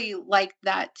really like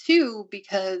that too,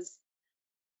 because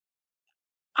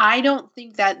I don't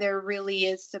think that there really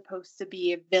is supposed to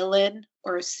be a villain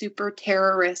or a super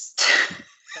terrorist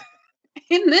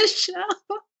in this show.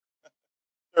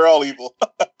 They're all evil.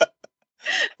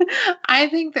 I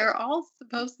think they're all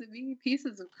supposed to be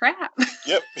pieces of crap.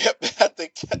 Yep. I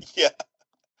think,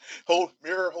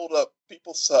 Hold up.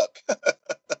 People suck.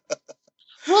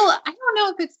 Well, I don't know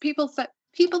if it's people suck.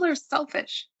 People are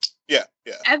selfish. Yeah.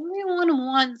 Everyone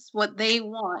wants what they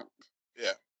want.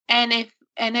 Yeah. And if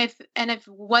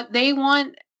what they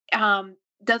want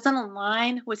doesn't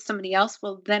align with somebody else,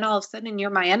 well, then all of a sudden you're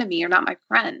my enemy. You're not my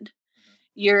friend.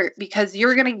 Mm-hmm. Because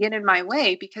you're going to get in my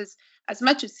way. Because as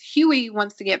much as Huey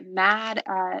wants to get mad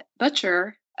at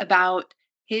Butcher about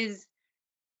his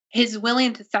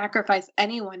willing to sacrifice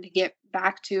anyone to get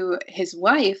back to his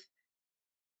wife,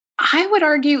 I would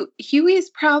argue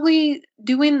Huey's probably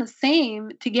doing the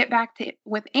same to get back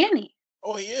with Annie.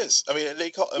 Oh, he is. I mean, they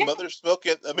call Mother's Milk.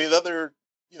 I mean,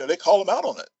 they call him out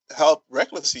on it. How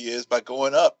reckless he is by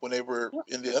going up when they were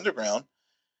in the underground,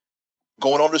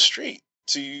 going on the street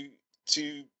to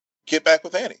get back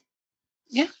with Annie.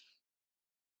 Yeah.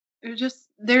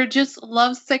 They're just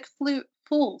lovesick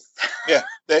fools. Yeah,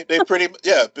 they pretty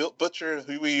Butcher and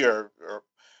Huey are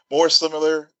more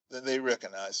similar than they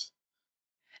recognize.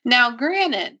 Now,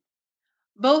 granted,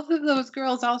 both of those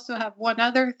girls also have one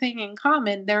other thing in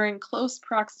common. They're in close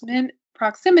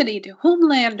proximity to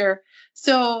Homelander,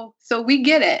 so we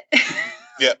get it.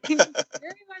 Yeah, we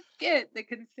very much get the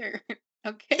concern.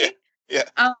 Okay.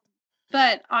 Yeah.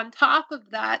 But on top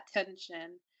of that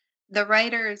tension, the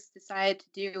writers decided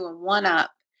to do a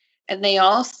one-up, and they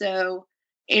also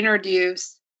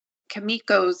introduce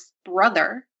Kimiko's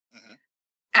brother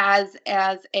as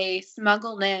a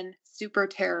smuggled in super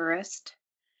terrorist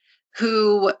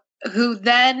who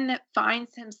then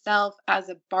finds himself as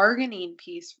a bargaining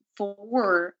piece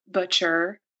for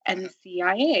Butcher and the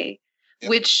CIA,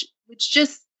 which which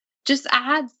just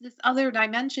adds this other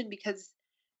dimension because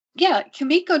yeah,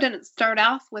 Kimiko didn't start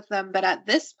off with them, but at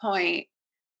this point,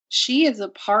 she is a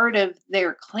part of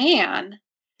their clan.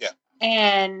 Yeah.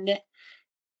 And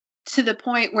to the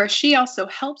point where she also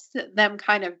helps them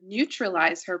kind of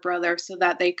neutralize her brother so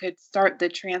that they could start the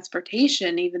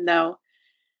transportation, even though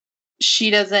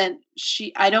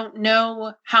I don't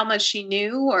know how much she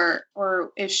knew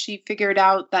or if she figured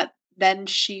out that then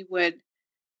she would.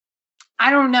 I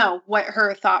don't know what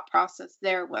her thought process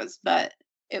there was, but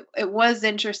it was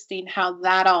interesting how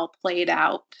that all played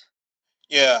out.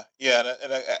 Yeah, yeah,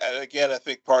 and again, I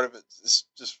think part of it is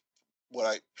just what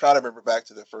I try to remember back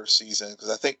to the first season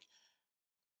because I think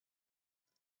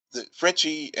the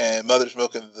Frenchie and Mother's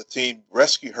Milk and the team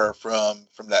rescue her from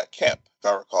that camp, if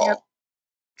I Yep. recall.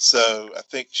 So I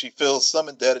think she feels some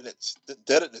indebtedness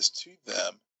to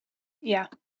them, Yeah.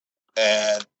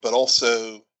 and but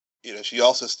also, she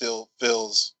also still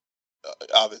feels,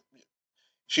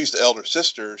 she's the elder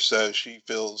sister, so she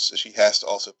feels that she has to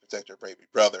also protect her baby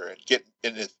brother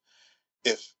and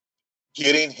if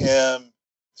getting him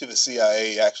to the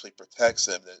CIA actually protects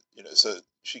him, that so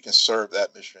she can serve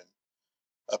that mission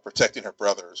of protecting her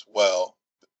brother as well,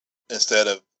 instead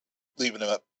of leaving him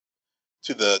up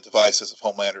to the devices of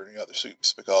Homelander and the other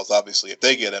suits. Because obviously, if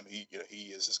they get him, he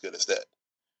is as good as dead.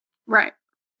 Right.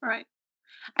 Right.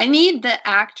 I need the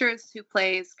actress who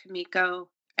plays Kamiko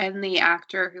and the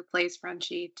actor who plays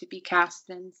Frenchie to be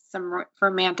cast in some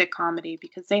romantic comedy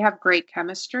because they have great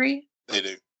chemistry. They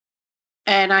do.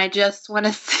 And I just want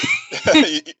to see.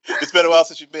 It's been a while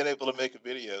since you've been able to make a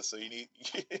video, so you need.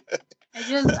 I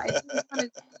just want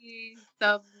to see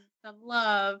some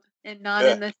love and not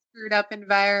Yeah. in this screwed up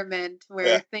environment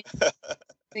where Yeah.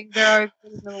 things are always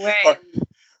getting in the way.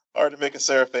 Hard to make a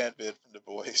Sarah fan bid from The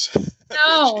Boys.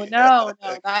 No,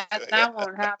 that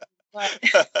won't happen.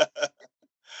 But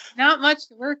not much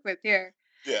to work with here.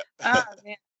 Yeah. Oh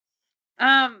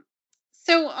man.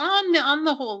 So on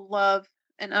the whole love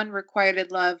and unrequited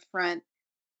love front,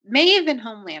 Maeve and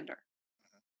Homelander.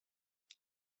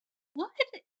 What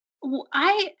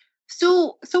I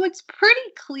so it's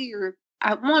pretty clear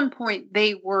at one point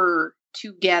they were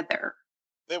together.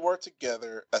 They were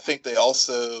together. I think they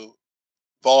also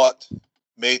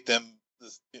made them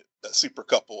a super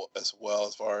couple as well,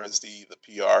 as far as the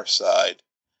PR side,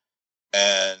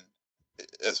 and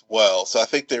as well. So I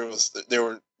think there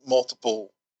were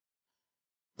multiple.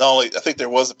 Not only I think there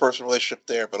was a personal relationship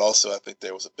there, but also I think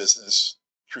there was a business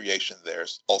creation there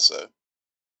also.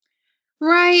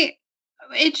 Right.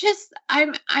 It just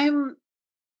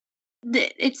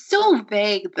it's so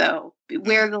vague though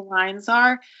where the lines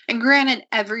are. And granted,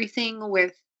 everything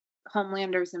with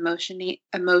Homelander's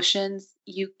emotions,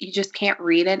 you just can't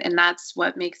read it, and that's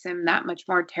what makes him that much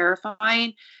more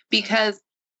terrifying. Because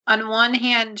on one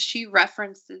hand, she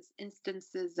references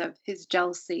instances of his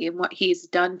jealousy and what he's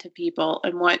done to people,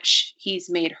 and what he's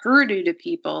made her do to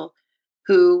people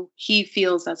who he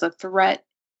feels as a threat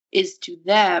is to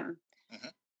them. Mm-hmm.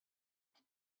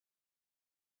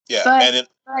 Yeah, but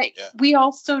we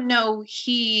also know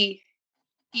he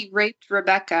raped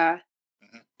Rebecca,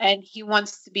 mm-hmm. and he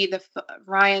wants to be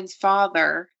Ryan's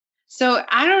father. So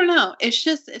I don't know. It's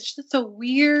just a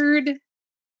weird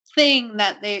thing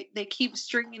that they keep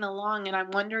stringing along, and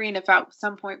I'm wondering if at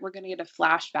some point we're going to get a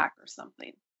flashback or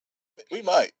something. We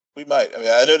might. I mean,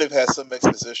 I know they've had some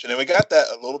exposition, and we got that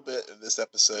a little bit in this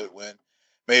episode when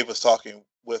Maeve was talking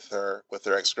with her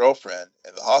ex-girlfriend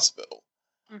in the hospital,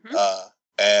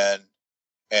 and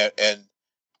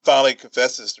finally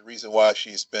confesses the reason why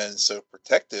she's been so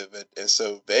protective and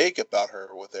so vague about her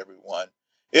with everyone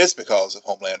is because of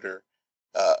Homelander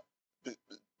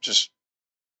just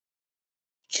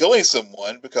killing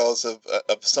someone because of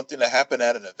something that happened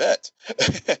at an event.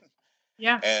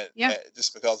 And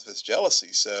just because of his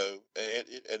jealousy. So it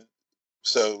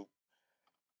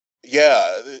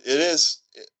is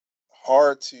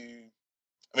hard to.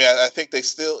 I mean, I think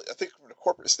from a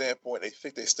corporate standpoint,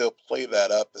 they still play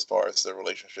that up as far as the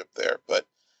relationship there. But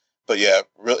yeah,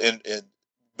 really,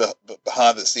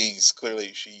 behind the scenes,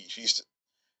 clearly she's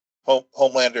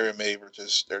Homelander and Maeve are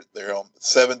just they're on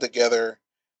 7 together,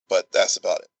 but that's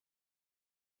about it.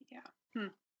 Yeah.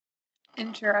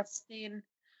 Interesting.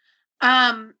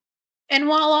 And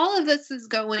while all of this is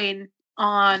going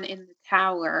on in the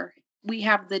tower, we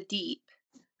have the Deep,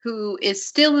 who is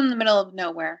still in the middle of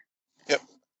nowhere. Yep.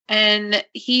 And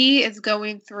he is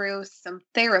going through some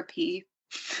therapy.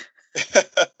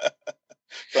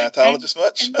 Scientologist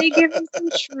much? And they give him some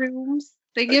shrooms.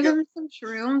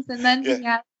 And then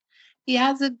he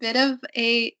has a bit of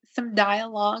some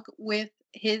dialogue with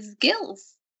his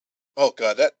gills. Oh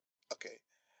God, okay.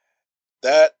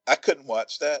 that I couldn't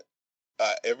watch that.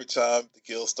 Every time the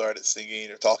Gill started singing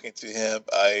or talking to him,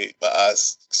 my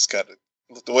eyes just kind of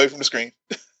looked away from the screen.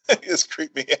 It just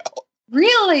creeped me out.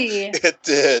 Really? It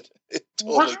did. It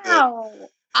totally did. Wow.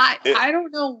 I It I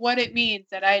don't know what it means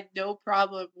that I had no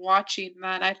problem watching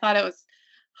that. I thought it was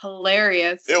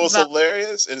hilarious, it was but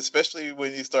hilarious, and especially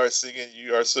when you start singing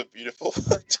 "You Are So Beautiful."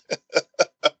 oh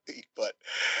yeah. But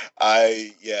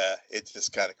yeah, it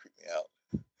just kind of creeped me out.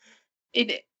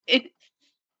 It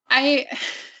I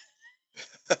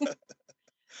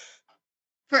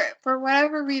for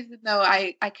whatever reason though,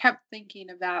 I kept thinking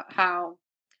about how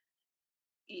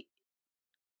e-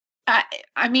 I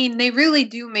I mean, they really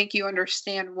do make you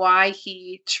understand why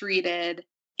he treated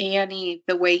Annie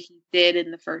the way he did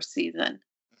in the first season.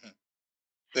 Mhm.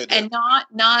 They do. And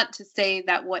not to say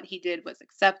that what he did was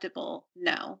acceptable.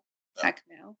 No. No. Heck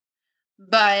no.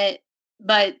 But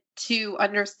to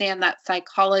understand that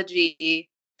psychology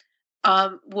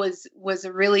was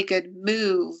a really good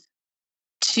move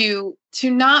to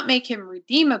not make him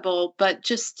redeemable, but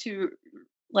just to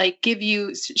like give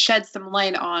you shed some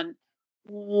light on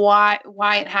why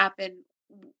it happened,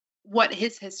 what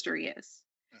his history is.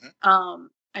 Mhm.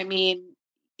 I mean,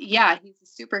 yeah, he's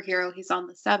a superhero. He's on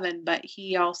the seven, but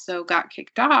he also got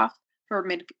kicked off for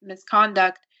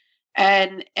misconduct,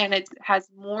 and it has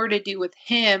more to do with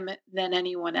him than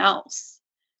anyone else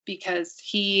because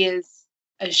he is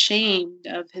ashamed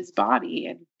of his body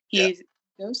and Yeah. he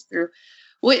goes through.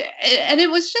 And it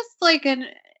was just like an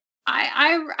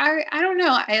I don't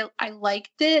know. I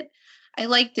liked it. I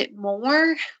liked it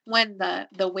more when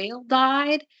the whale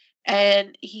died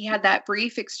and he had that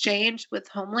brief exchange with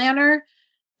Homelander.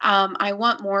 I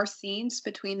want more scenes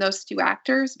between those two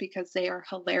actors because they are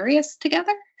hilarious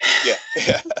together. Yeah.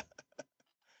 Yeah.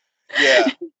 Yeah.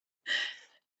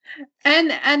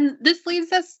 And this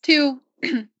leads us to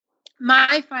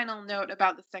my final note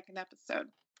about the second episode.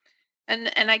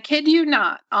 And I kid you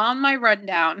not, on my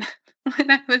rundown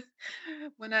when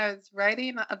I was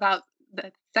writing about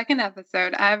the second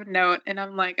episode, I have a note and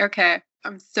I'm like, okay,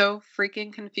 I'm so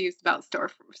freaking confused about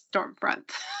Stormfront.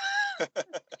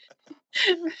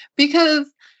 Because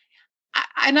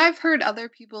and I've heard other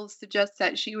people suggest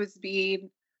that she was being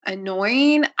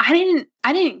annoying. I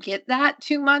didn't get that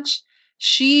too much.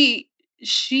 She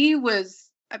she was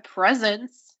a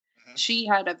presence. Mhm. She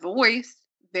had a voice,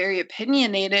 very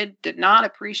opinionated, did not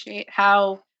appreciate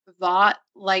how Vought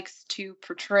likes to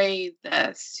portray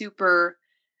the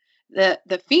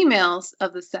females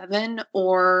of the seven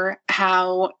or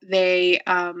how they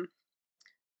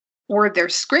or their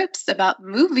scripts about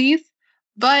movies,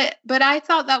 but I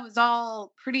thought that was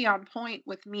all pretty on point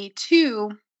with me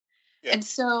too. Yeah. And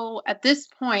so at this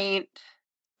point,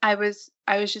 I was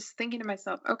just thinking to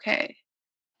myself, okay,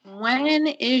 when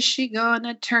is she going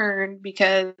to turn,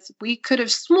 because we could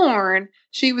have sworn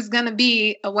she was going to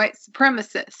be a white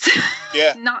supremacist.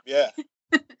 Yeah. Not Yeah.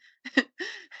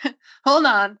 hold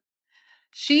on.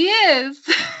 She is.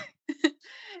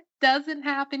 Doesn't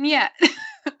happen yet.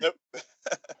 Nope.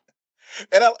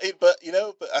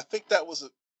 But I think that was a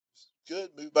good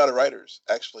move by the writers,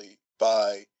 actually,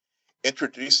 by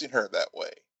introducing her that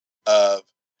way, of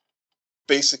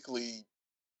basically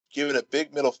giving a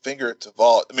big middle finger to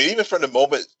Vought. I mean, even from the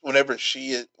moment whenever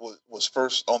was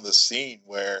first on the scene,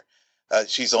 where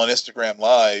she's on Instagram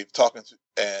Live talking to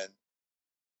and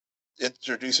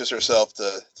introduces herself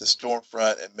to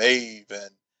Stormfront and Maeve, and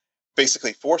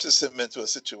basically forces him into a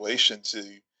situation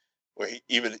to where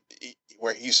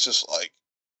where he's just like,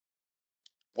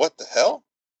 what the hell?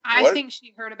 I What? think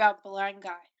she heard about the blind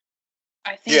guy.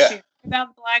 I think Yeah, she heard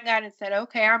about the blind guy and said,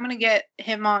 "Okay, I'm gonna get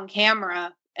him on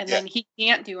camera," and yeah, then he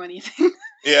can't do anything.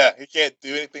 yeah. He can't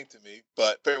do anything to me.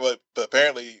 But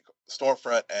apparently,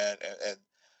 Stormfront and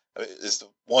is the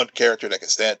one character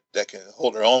that can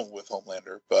hold her own with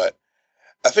Homelander. But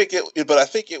I think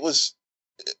it was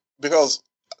because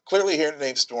clearly hearing the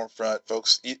name Stormfront,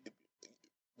 folks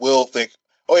will think,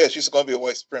 oh yeah, she's going to be a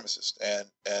white supremacist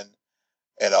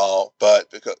and all. But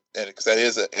because that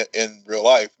is in real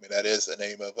life, I mean that is the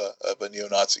name of a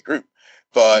neo-Nazi group.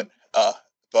 But uh,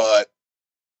 but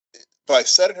by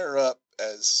setting her up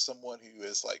as someone who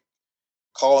is like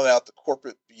calling out the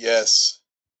corporate BS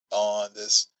on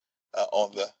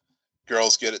the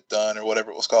Girls Get It Done or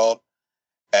whatever it was called,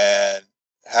 and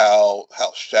how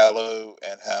shallow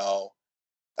and how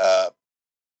uh,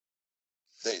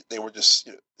 they were just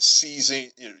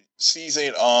seizing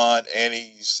on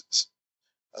Annie's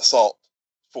assault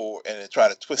for and then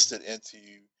trying to twist it into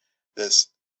this.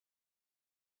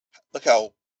 Look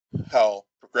how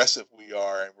progressive we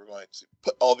are, and we're going to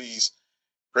put all these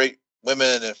great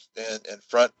women in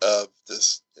front of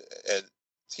this and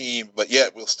team, but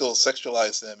yet we'll still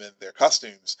sexualize them in their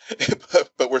costumes.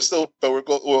 But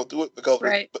we'll do it because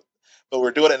Right. but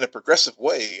we're doing it in a progressive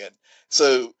way. And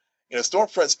so,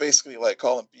 Stormfront's basically like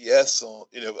calling BS on,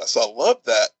 so I love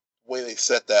that way they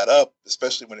set that up,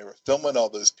 especially when they were filming all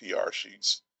those PR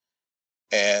shoots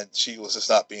and she was just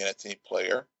not being a team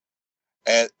player.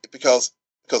 And because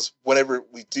whenever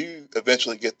we do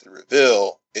eventually get the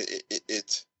reveal,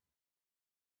 it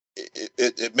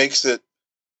makes it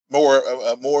a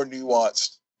more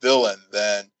nuanced villain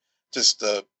than just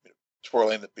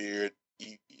twirling the beard,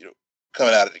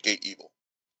 coming out of the gate evil.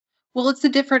 Well, it's a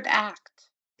different act.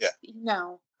 Yeah.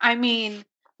 I mean,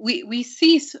 we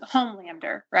see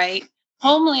Homelander, right?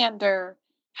 Homelander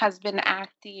has been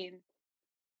acting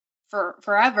for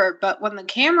forever, but when the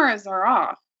cameras are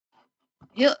off,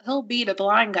 he'll beat a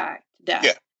blind guy to death.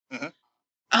 Yeah. Mm-hmm.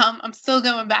 I'm still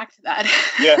going back to that.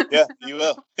 Yeah, you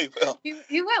will. He will.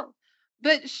 He will.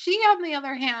 But she, on the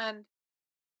other hand,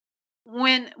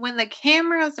 when the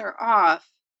cameras are off,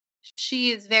 she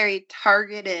is very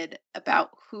targeted about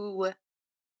who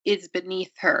is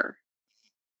beneath her.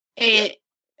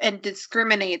 And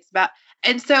discriminates about,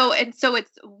 and so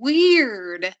it's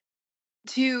weird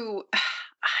to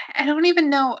I don't even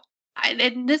know,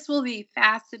 and this will be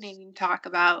fascinating to talk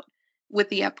about with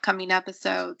the upcoming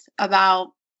episodes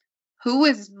about who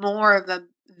is more of a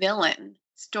villain,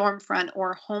 Stormfront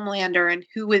or Homelander, and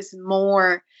who is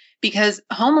more, because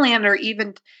Homelander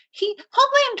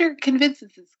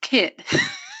convinces his kid,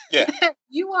 yeah,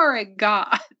 you are a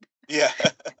god. Yeah.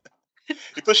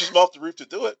 He pushes him off the roof to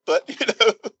do it, but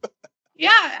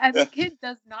Yeah, and the kid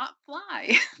does not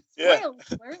fly. Yeah.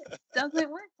 Spoiler, it doesn't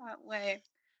work that way.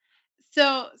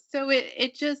 So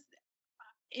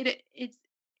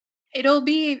it'll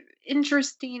be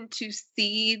interesting to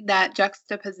see that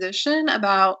juxtaposition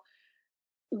about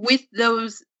with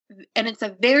those, and it's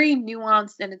a very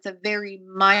nuanced and it's a very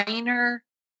minor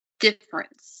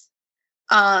difference.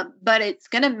 But it's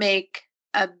gonna make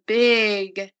a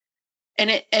big, and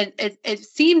it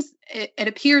seems, it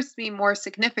appears to be more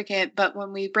significant, but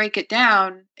when we break it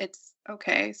down, it's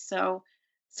okay. So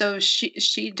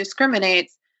she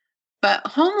discriminates, but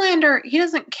Homelander, he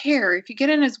doesn't care. If you get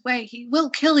in his way, he will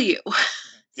kill you.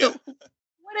 So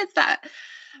what is that?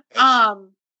 I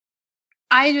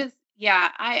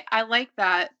like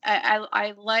that.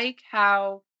 I like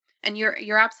how, and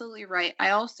you're absolutely right.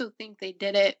 I also think they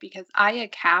did it because Aya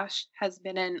Cash has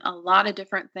been in a lot of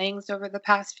different things over the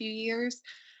past few years,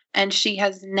 and she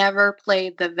has never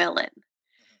played the villain.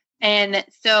 And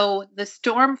so the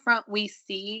Stormfront we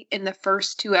see in the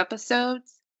first 2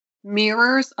 episodes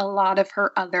mirrors a lot of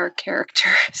her other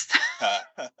characters.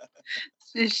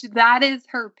 That is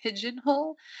her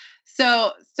pigeonhole.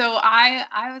 So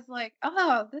I was like,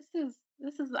 oh, this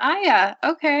is Aya,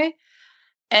 okay.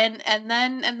 And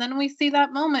then we see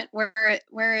that moment where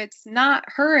it's not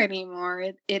her anymore.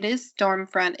 It is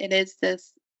Stormfront. It is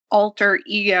this alter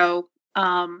ego.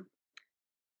 And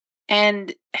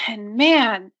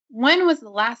man, when was the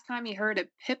last time you heard a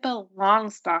Pippa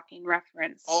Longstocking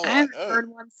reference? Oh, I haven't heard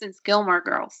one since Gilmore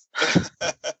Girls.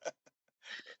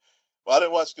 Well, I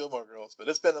didn't watch Gilmore Girls, but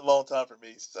it's been a long time for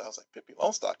me since I was like, Pippi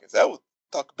Longstockings. That would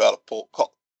talk about a pull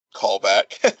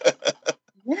callback.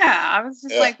 Yeah, I was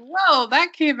just like, whoa,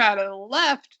 that came out of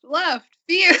left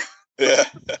field. Yeah.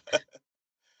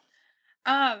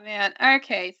 Oh man.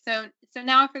 Okay, so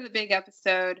now for the big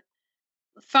episode,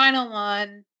 the final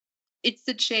one. It's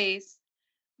the chase.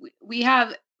 We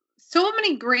have so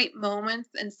many great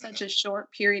moments in such a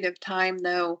short period of time,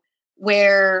 though,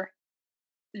 where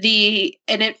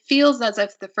and it feels as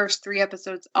if the first 3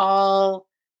 episodes all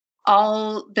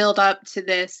build up to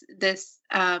this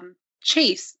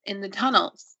chase in the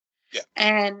tunnels. Yeah.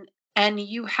 And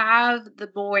you have the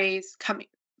boys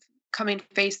coming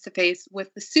face to face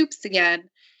with the Supes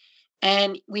again,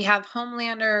 and we have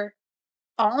Homelander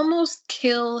almost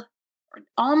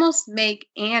make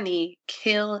Annie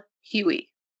kill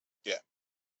Huey. Yeah.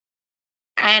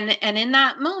 And in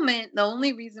that moment, the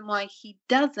only reason why he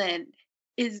doesn't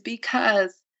is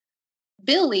because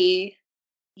Billy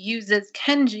uses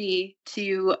Kenji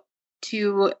to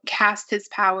cast his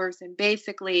powers and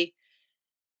basically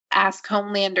ask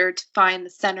Homelander to find the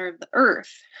center of the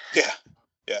earth. Yeah.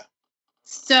 Yeah.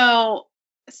 So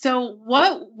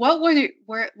what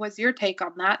was your take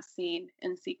on that scene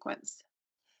and sequence?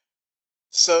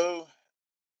 So,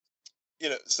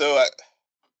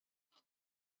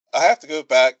 I have to go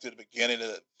back to the beginning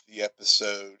of the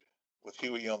episode with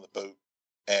Huey on the boat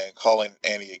and calling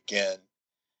Annie again.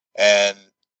 And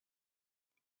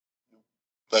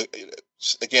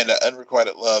again, that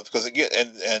unrequited love, because again,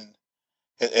 and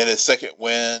his second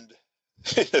wind,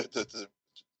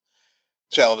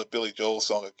 channel the Billy Joel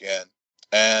song again,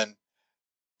 and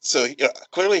so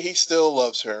clearly he still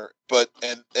loves her, but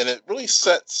and it really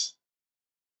sets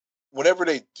whenever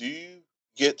they do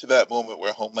get to that moment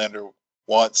where Homelander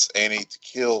wants Annie to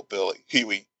kill Billy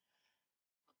Huey,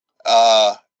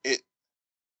 it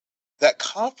that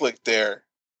conflict there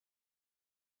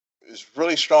is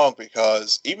really strong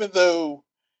because even though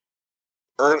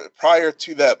prior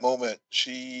to that moment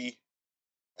she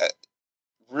uh,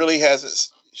 really hasn't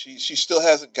she still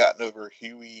hasn't gotten over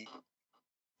Huey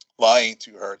lying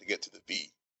to her to get to the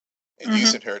V and Mm-hmm.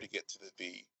 using her to get to the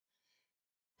V.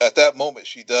 At that moment,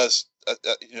 she does.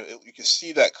 You can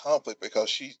see that conflict because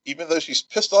she, even though she's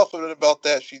pissed off at him about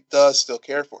that, she does still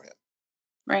care for him.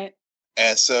 Right.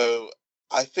 And so,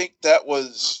 I think that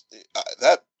was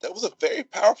that was a very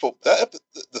powerful. The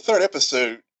third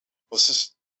episode was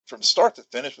just from start to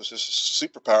finish was just a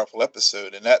super powerful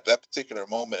episode, and that particular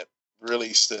moment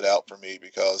really stood out for me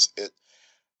because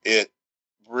it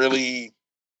really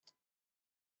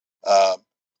um,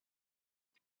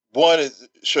 one it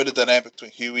showed the dynamic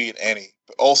between Huey and Annie,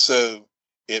 but also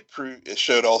it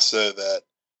showed also that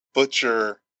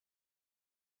Butcher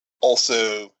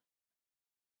also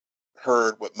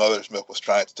heard what Mother's Milk was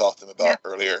trying to talk to him about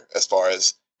earlier, as far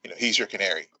as he's your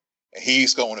canary, and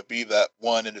he's going to be that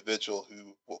one individual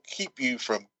who will keep you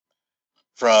from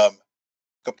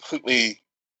completely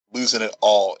losing it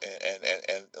all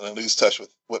and lose touch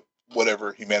with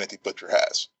whatever humanity Butcher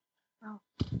has.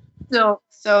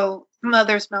 So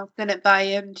Mother's Milk didn't buy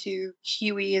into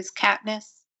Huey is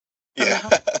Katniss. Yeah.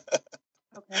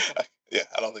 Okay. Yeah,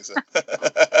 I don't think so.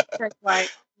 Great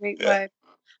wife.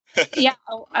 Yeah,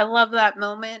 I love that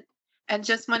moment. And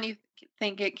just when you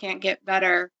think it can't get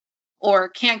better or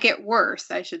can't get worse,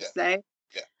 I should say,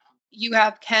 you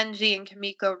have Kenji and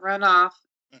Kimiko run off,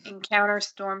 encounter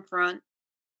Stormfront.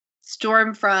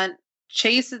 Stormfront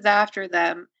chases after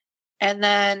them, and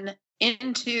then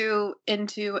into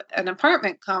an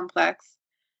apartment complex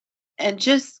and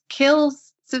just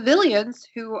kills civilians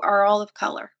who are all of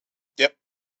color. Yep.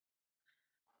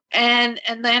 And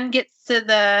then gets to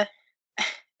the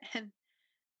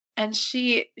and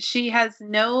she has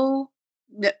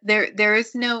there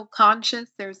is no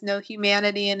conscience, there's no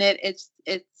humanity in it. It's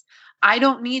I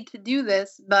don't need to do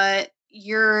this, but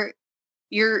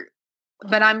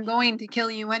but I'm going to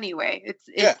kill you anyway.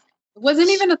 It wasn't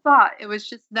even a thought. It was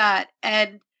just that,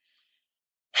 and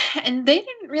they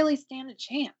didn't really stand a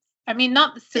chance. I mean,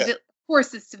 not the civil. Of course,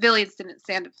 the civilians didn't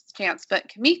stand a chance, but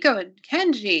Kimiko and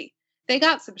Kenji, they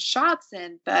got some shots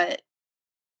in, but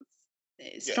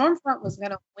Stormfront was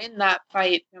going to win that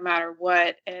fight no matter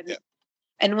what.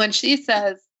 And when she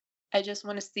says, "I just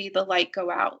want to see the light go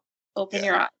out. Open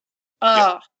your eyes."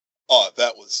 Oh. Oh,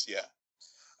 that was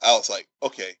I was like,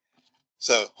 okay.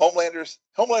 So Homelander's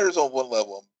on one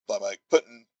level by like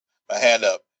putting my hand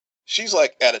up. She's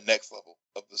like at a next level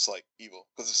of this like evil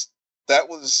because that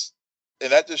was,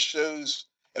 and that just shows.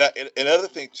 And another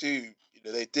thing too,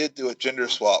 they did do a gender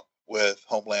swap with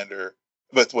Homelander,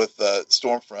 but with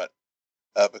Stormfront,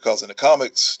 because in the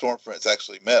comics Stormfront's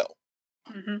actually male.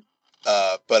 Mm-hmm.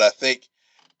 But I think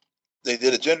they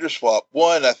did a gender swap.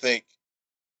 One, I think,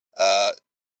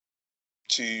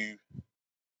 to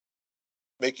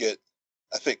make it,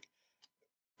 I think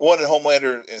one and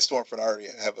Homelander and Stormfront already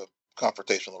have a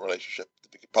confrontational relationship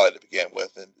probably to begin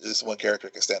with, and this one character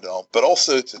can stand alone. But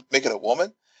also to make it a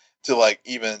woman, to like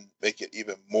even make it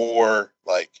even more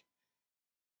like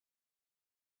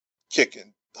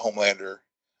kicking Homelander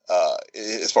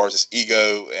as far as his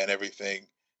ego and everything.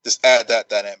 Just add that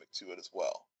dynamic to it as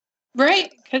well.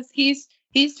 Right, because he's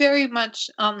very much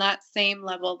on that same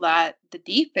level that the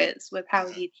Deep is with how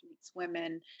he treats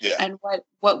women, and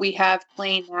what we have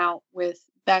playing out with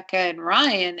Becca and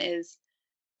Ryan is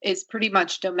pretty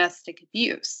much domestic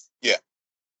abuse. Yeah,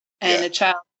 and a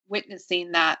child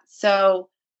witnessing that. So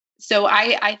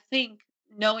I think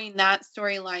knowing that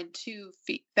storyline too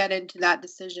fed into that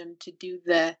decision to do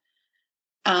the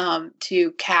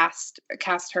to cast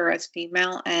her as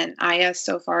female, and Aya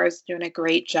so far is doing a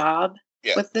great job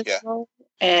with this role,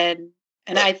 and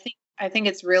I think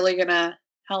it's really gonna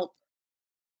help.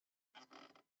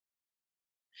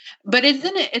 But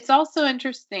isn't it? It's also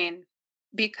interesting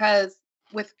because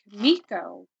with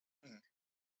Kimiko,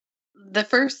 the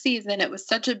first season, it was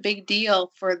such a big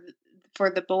deal for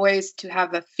the boys to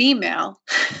have a female.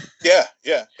 Yeah,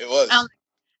 it was.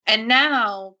 And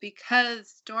now,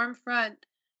 because Stormfront,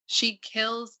 she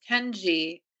kills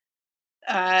Kenji,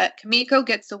 Kimiko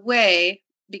gets away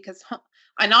because,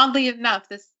 and oddly enough,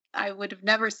 I would have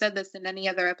never said this in any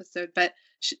other episode, but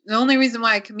the only reason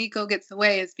why Kimiko gets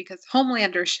away is because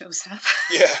Homelander shows up.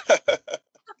 Yeah.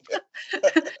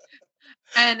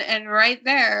 And right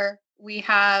there we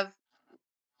have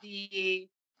a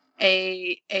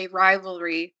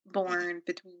rivalry born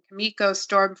between Kimiko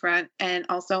Stormfront and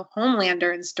also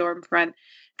Homelander and Stormfront.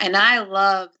 And I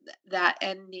love that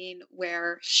ending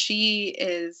where she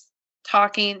is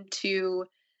talking to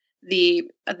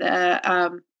the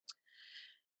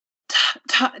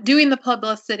doing the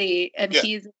publicity, and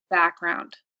he's in the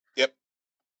background. Yep.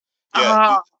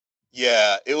 Yeah.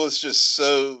 Yeah. It was just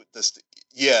so.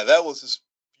 Yeah, that was just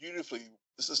beautifully.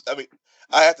 I mean,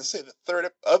 I have to say the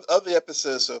third of the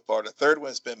episodes so far, the third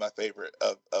one's been my favorite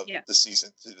of the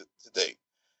season to date.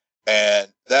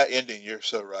 And that ending, you're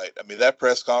so right. I mean, that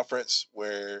press conference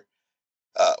where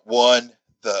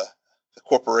the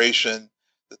corporation,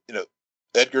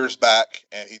 Edgar's back,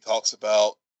 and he talks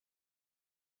about,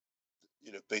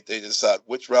 they decide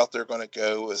which route they're going to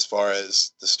go as far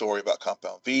as the story about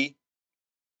Compound V,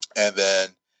 and then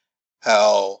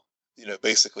how,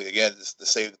 basically again, just to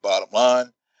save the bottom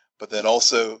line, but then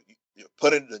also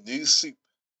putting the new soup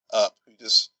up, who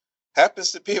just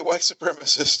happens to be a white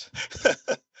supremacist,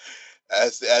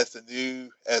 as the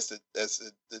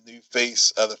new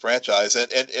face of the franchise,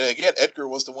 and again, Edgar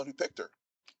was the one who picked her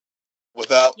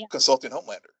without consulting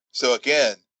Homelander. So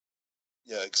again,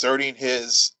 exerting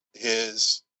his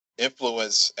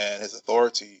influence and his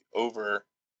authority over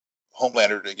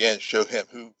Homelander to again show him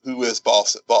who is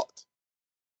boss at Vought.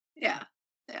 Yeah.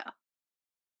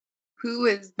 Who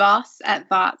is boss at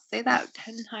Vought? Say that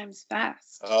 10 times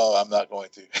fast. Oh, I'm not going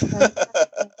to.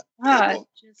 God,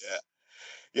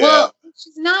 yeah. Well,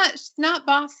 she's not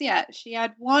boss yet. She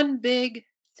had one big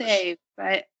save,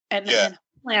 but and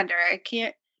Homelander, I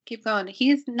can't keep going.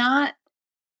 He's not.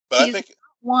 But I think not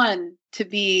one to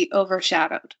be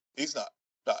overshadowed. He's not.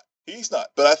 He's not.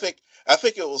 But I think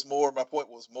it was more. My point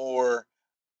was more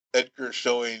Edgar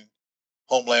showing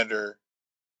Homelander,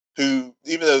 who,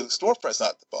 even though Stormfront's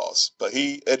not the boss, but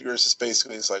Edgar is just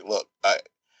basically, it's like, look,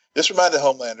 this reminded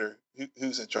Homelander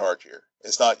who's in charge here.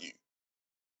 It's not you.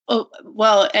 Oh,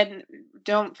 well, and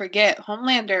don't forget,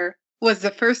 Homelander was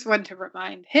the first one to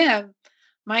remind him,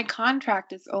 my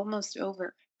contract is almost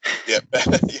over. Yep,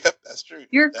 that's true.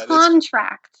 Your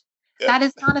contract. That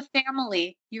is not a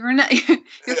family. You're not your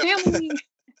family.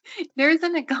 There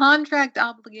isn't a contract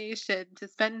obligation to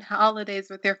spend holidays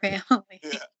with your family.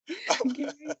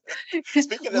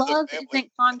 Speaking Love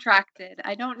isn't contracted.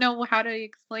 I don't know how to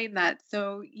explain that.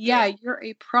 So you're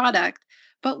a product.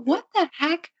 But what the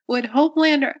heck would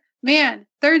Homelander? Man,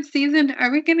 third season,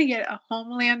 are we gonna get a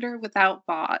Homelander without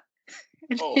Vought?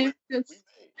 We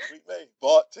may.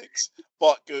 Vought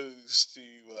goes to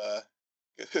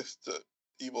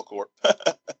Evil Corp.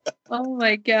 Oh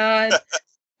my God.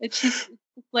 It's just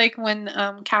like when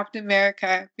Captain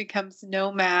America becomes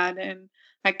Nomad, and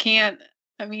I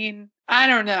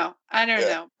don't know,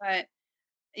 but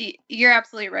you're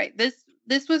absolutely right.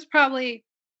 This was probably,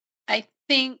 I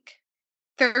think,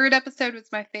 third episode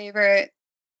was my favorite,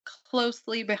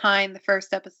 closely behind the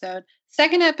first episode.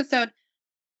 Second episode,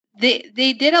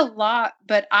 they did a lot,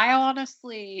 but I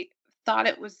honestly thought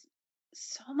it was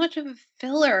so much of a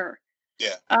filler.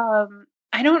 Yeah.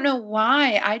 I don't know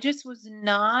why. I just was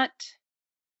not.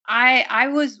 I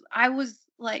was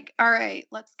like, all right,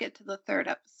 let's get to the third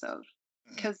episode,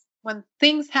 because when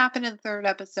things happen in the third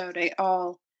episode,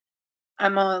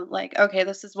 I'm all like, okay,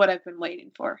 this is what I've been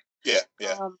waiting for. Yeah.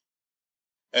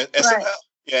 And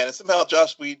somehow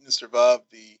Joss Whedon survived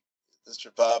the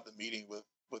meeting with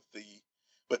the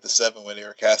Seven when they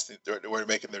were casting, they were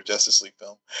making their Justice League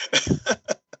film.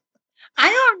 I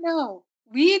don't know.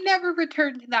 We never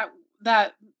returned to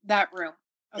that room.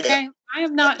 Okay, I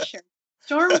am not sure.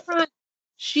 Stormfront,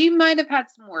 she might have had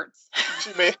some words.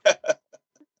 She may.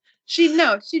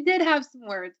 She did have some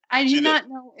words. I do not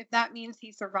know if that means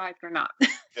he survived or not.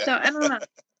 So I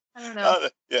don't know.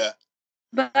 Yeah.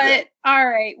 But all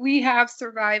right, we have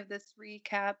survived this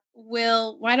recap.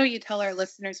 Will, why don't you tell our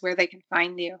listeners where they can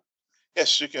find you?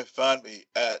 Yes, you can find me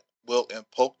at Will M.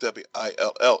 Polk, WILLMPOLK.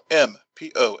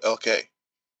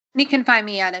 You can find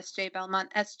me at SJ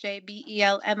Belmont,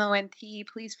 SJBELMONT.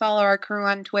 Please follow our crew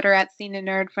on Twitter at Scene a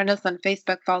Nerd. Friend us on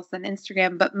Facebook, follow us on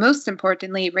Instagram. But most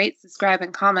importantly, rate, subscribe,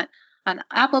 and comment on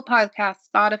Apple Podcasts,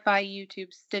 Spotify,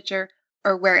 YouTube, Stitcher,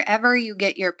 or wherever you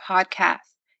get your podcasts.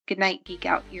 Good night, Geek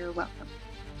Out. You're welcome.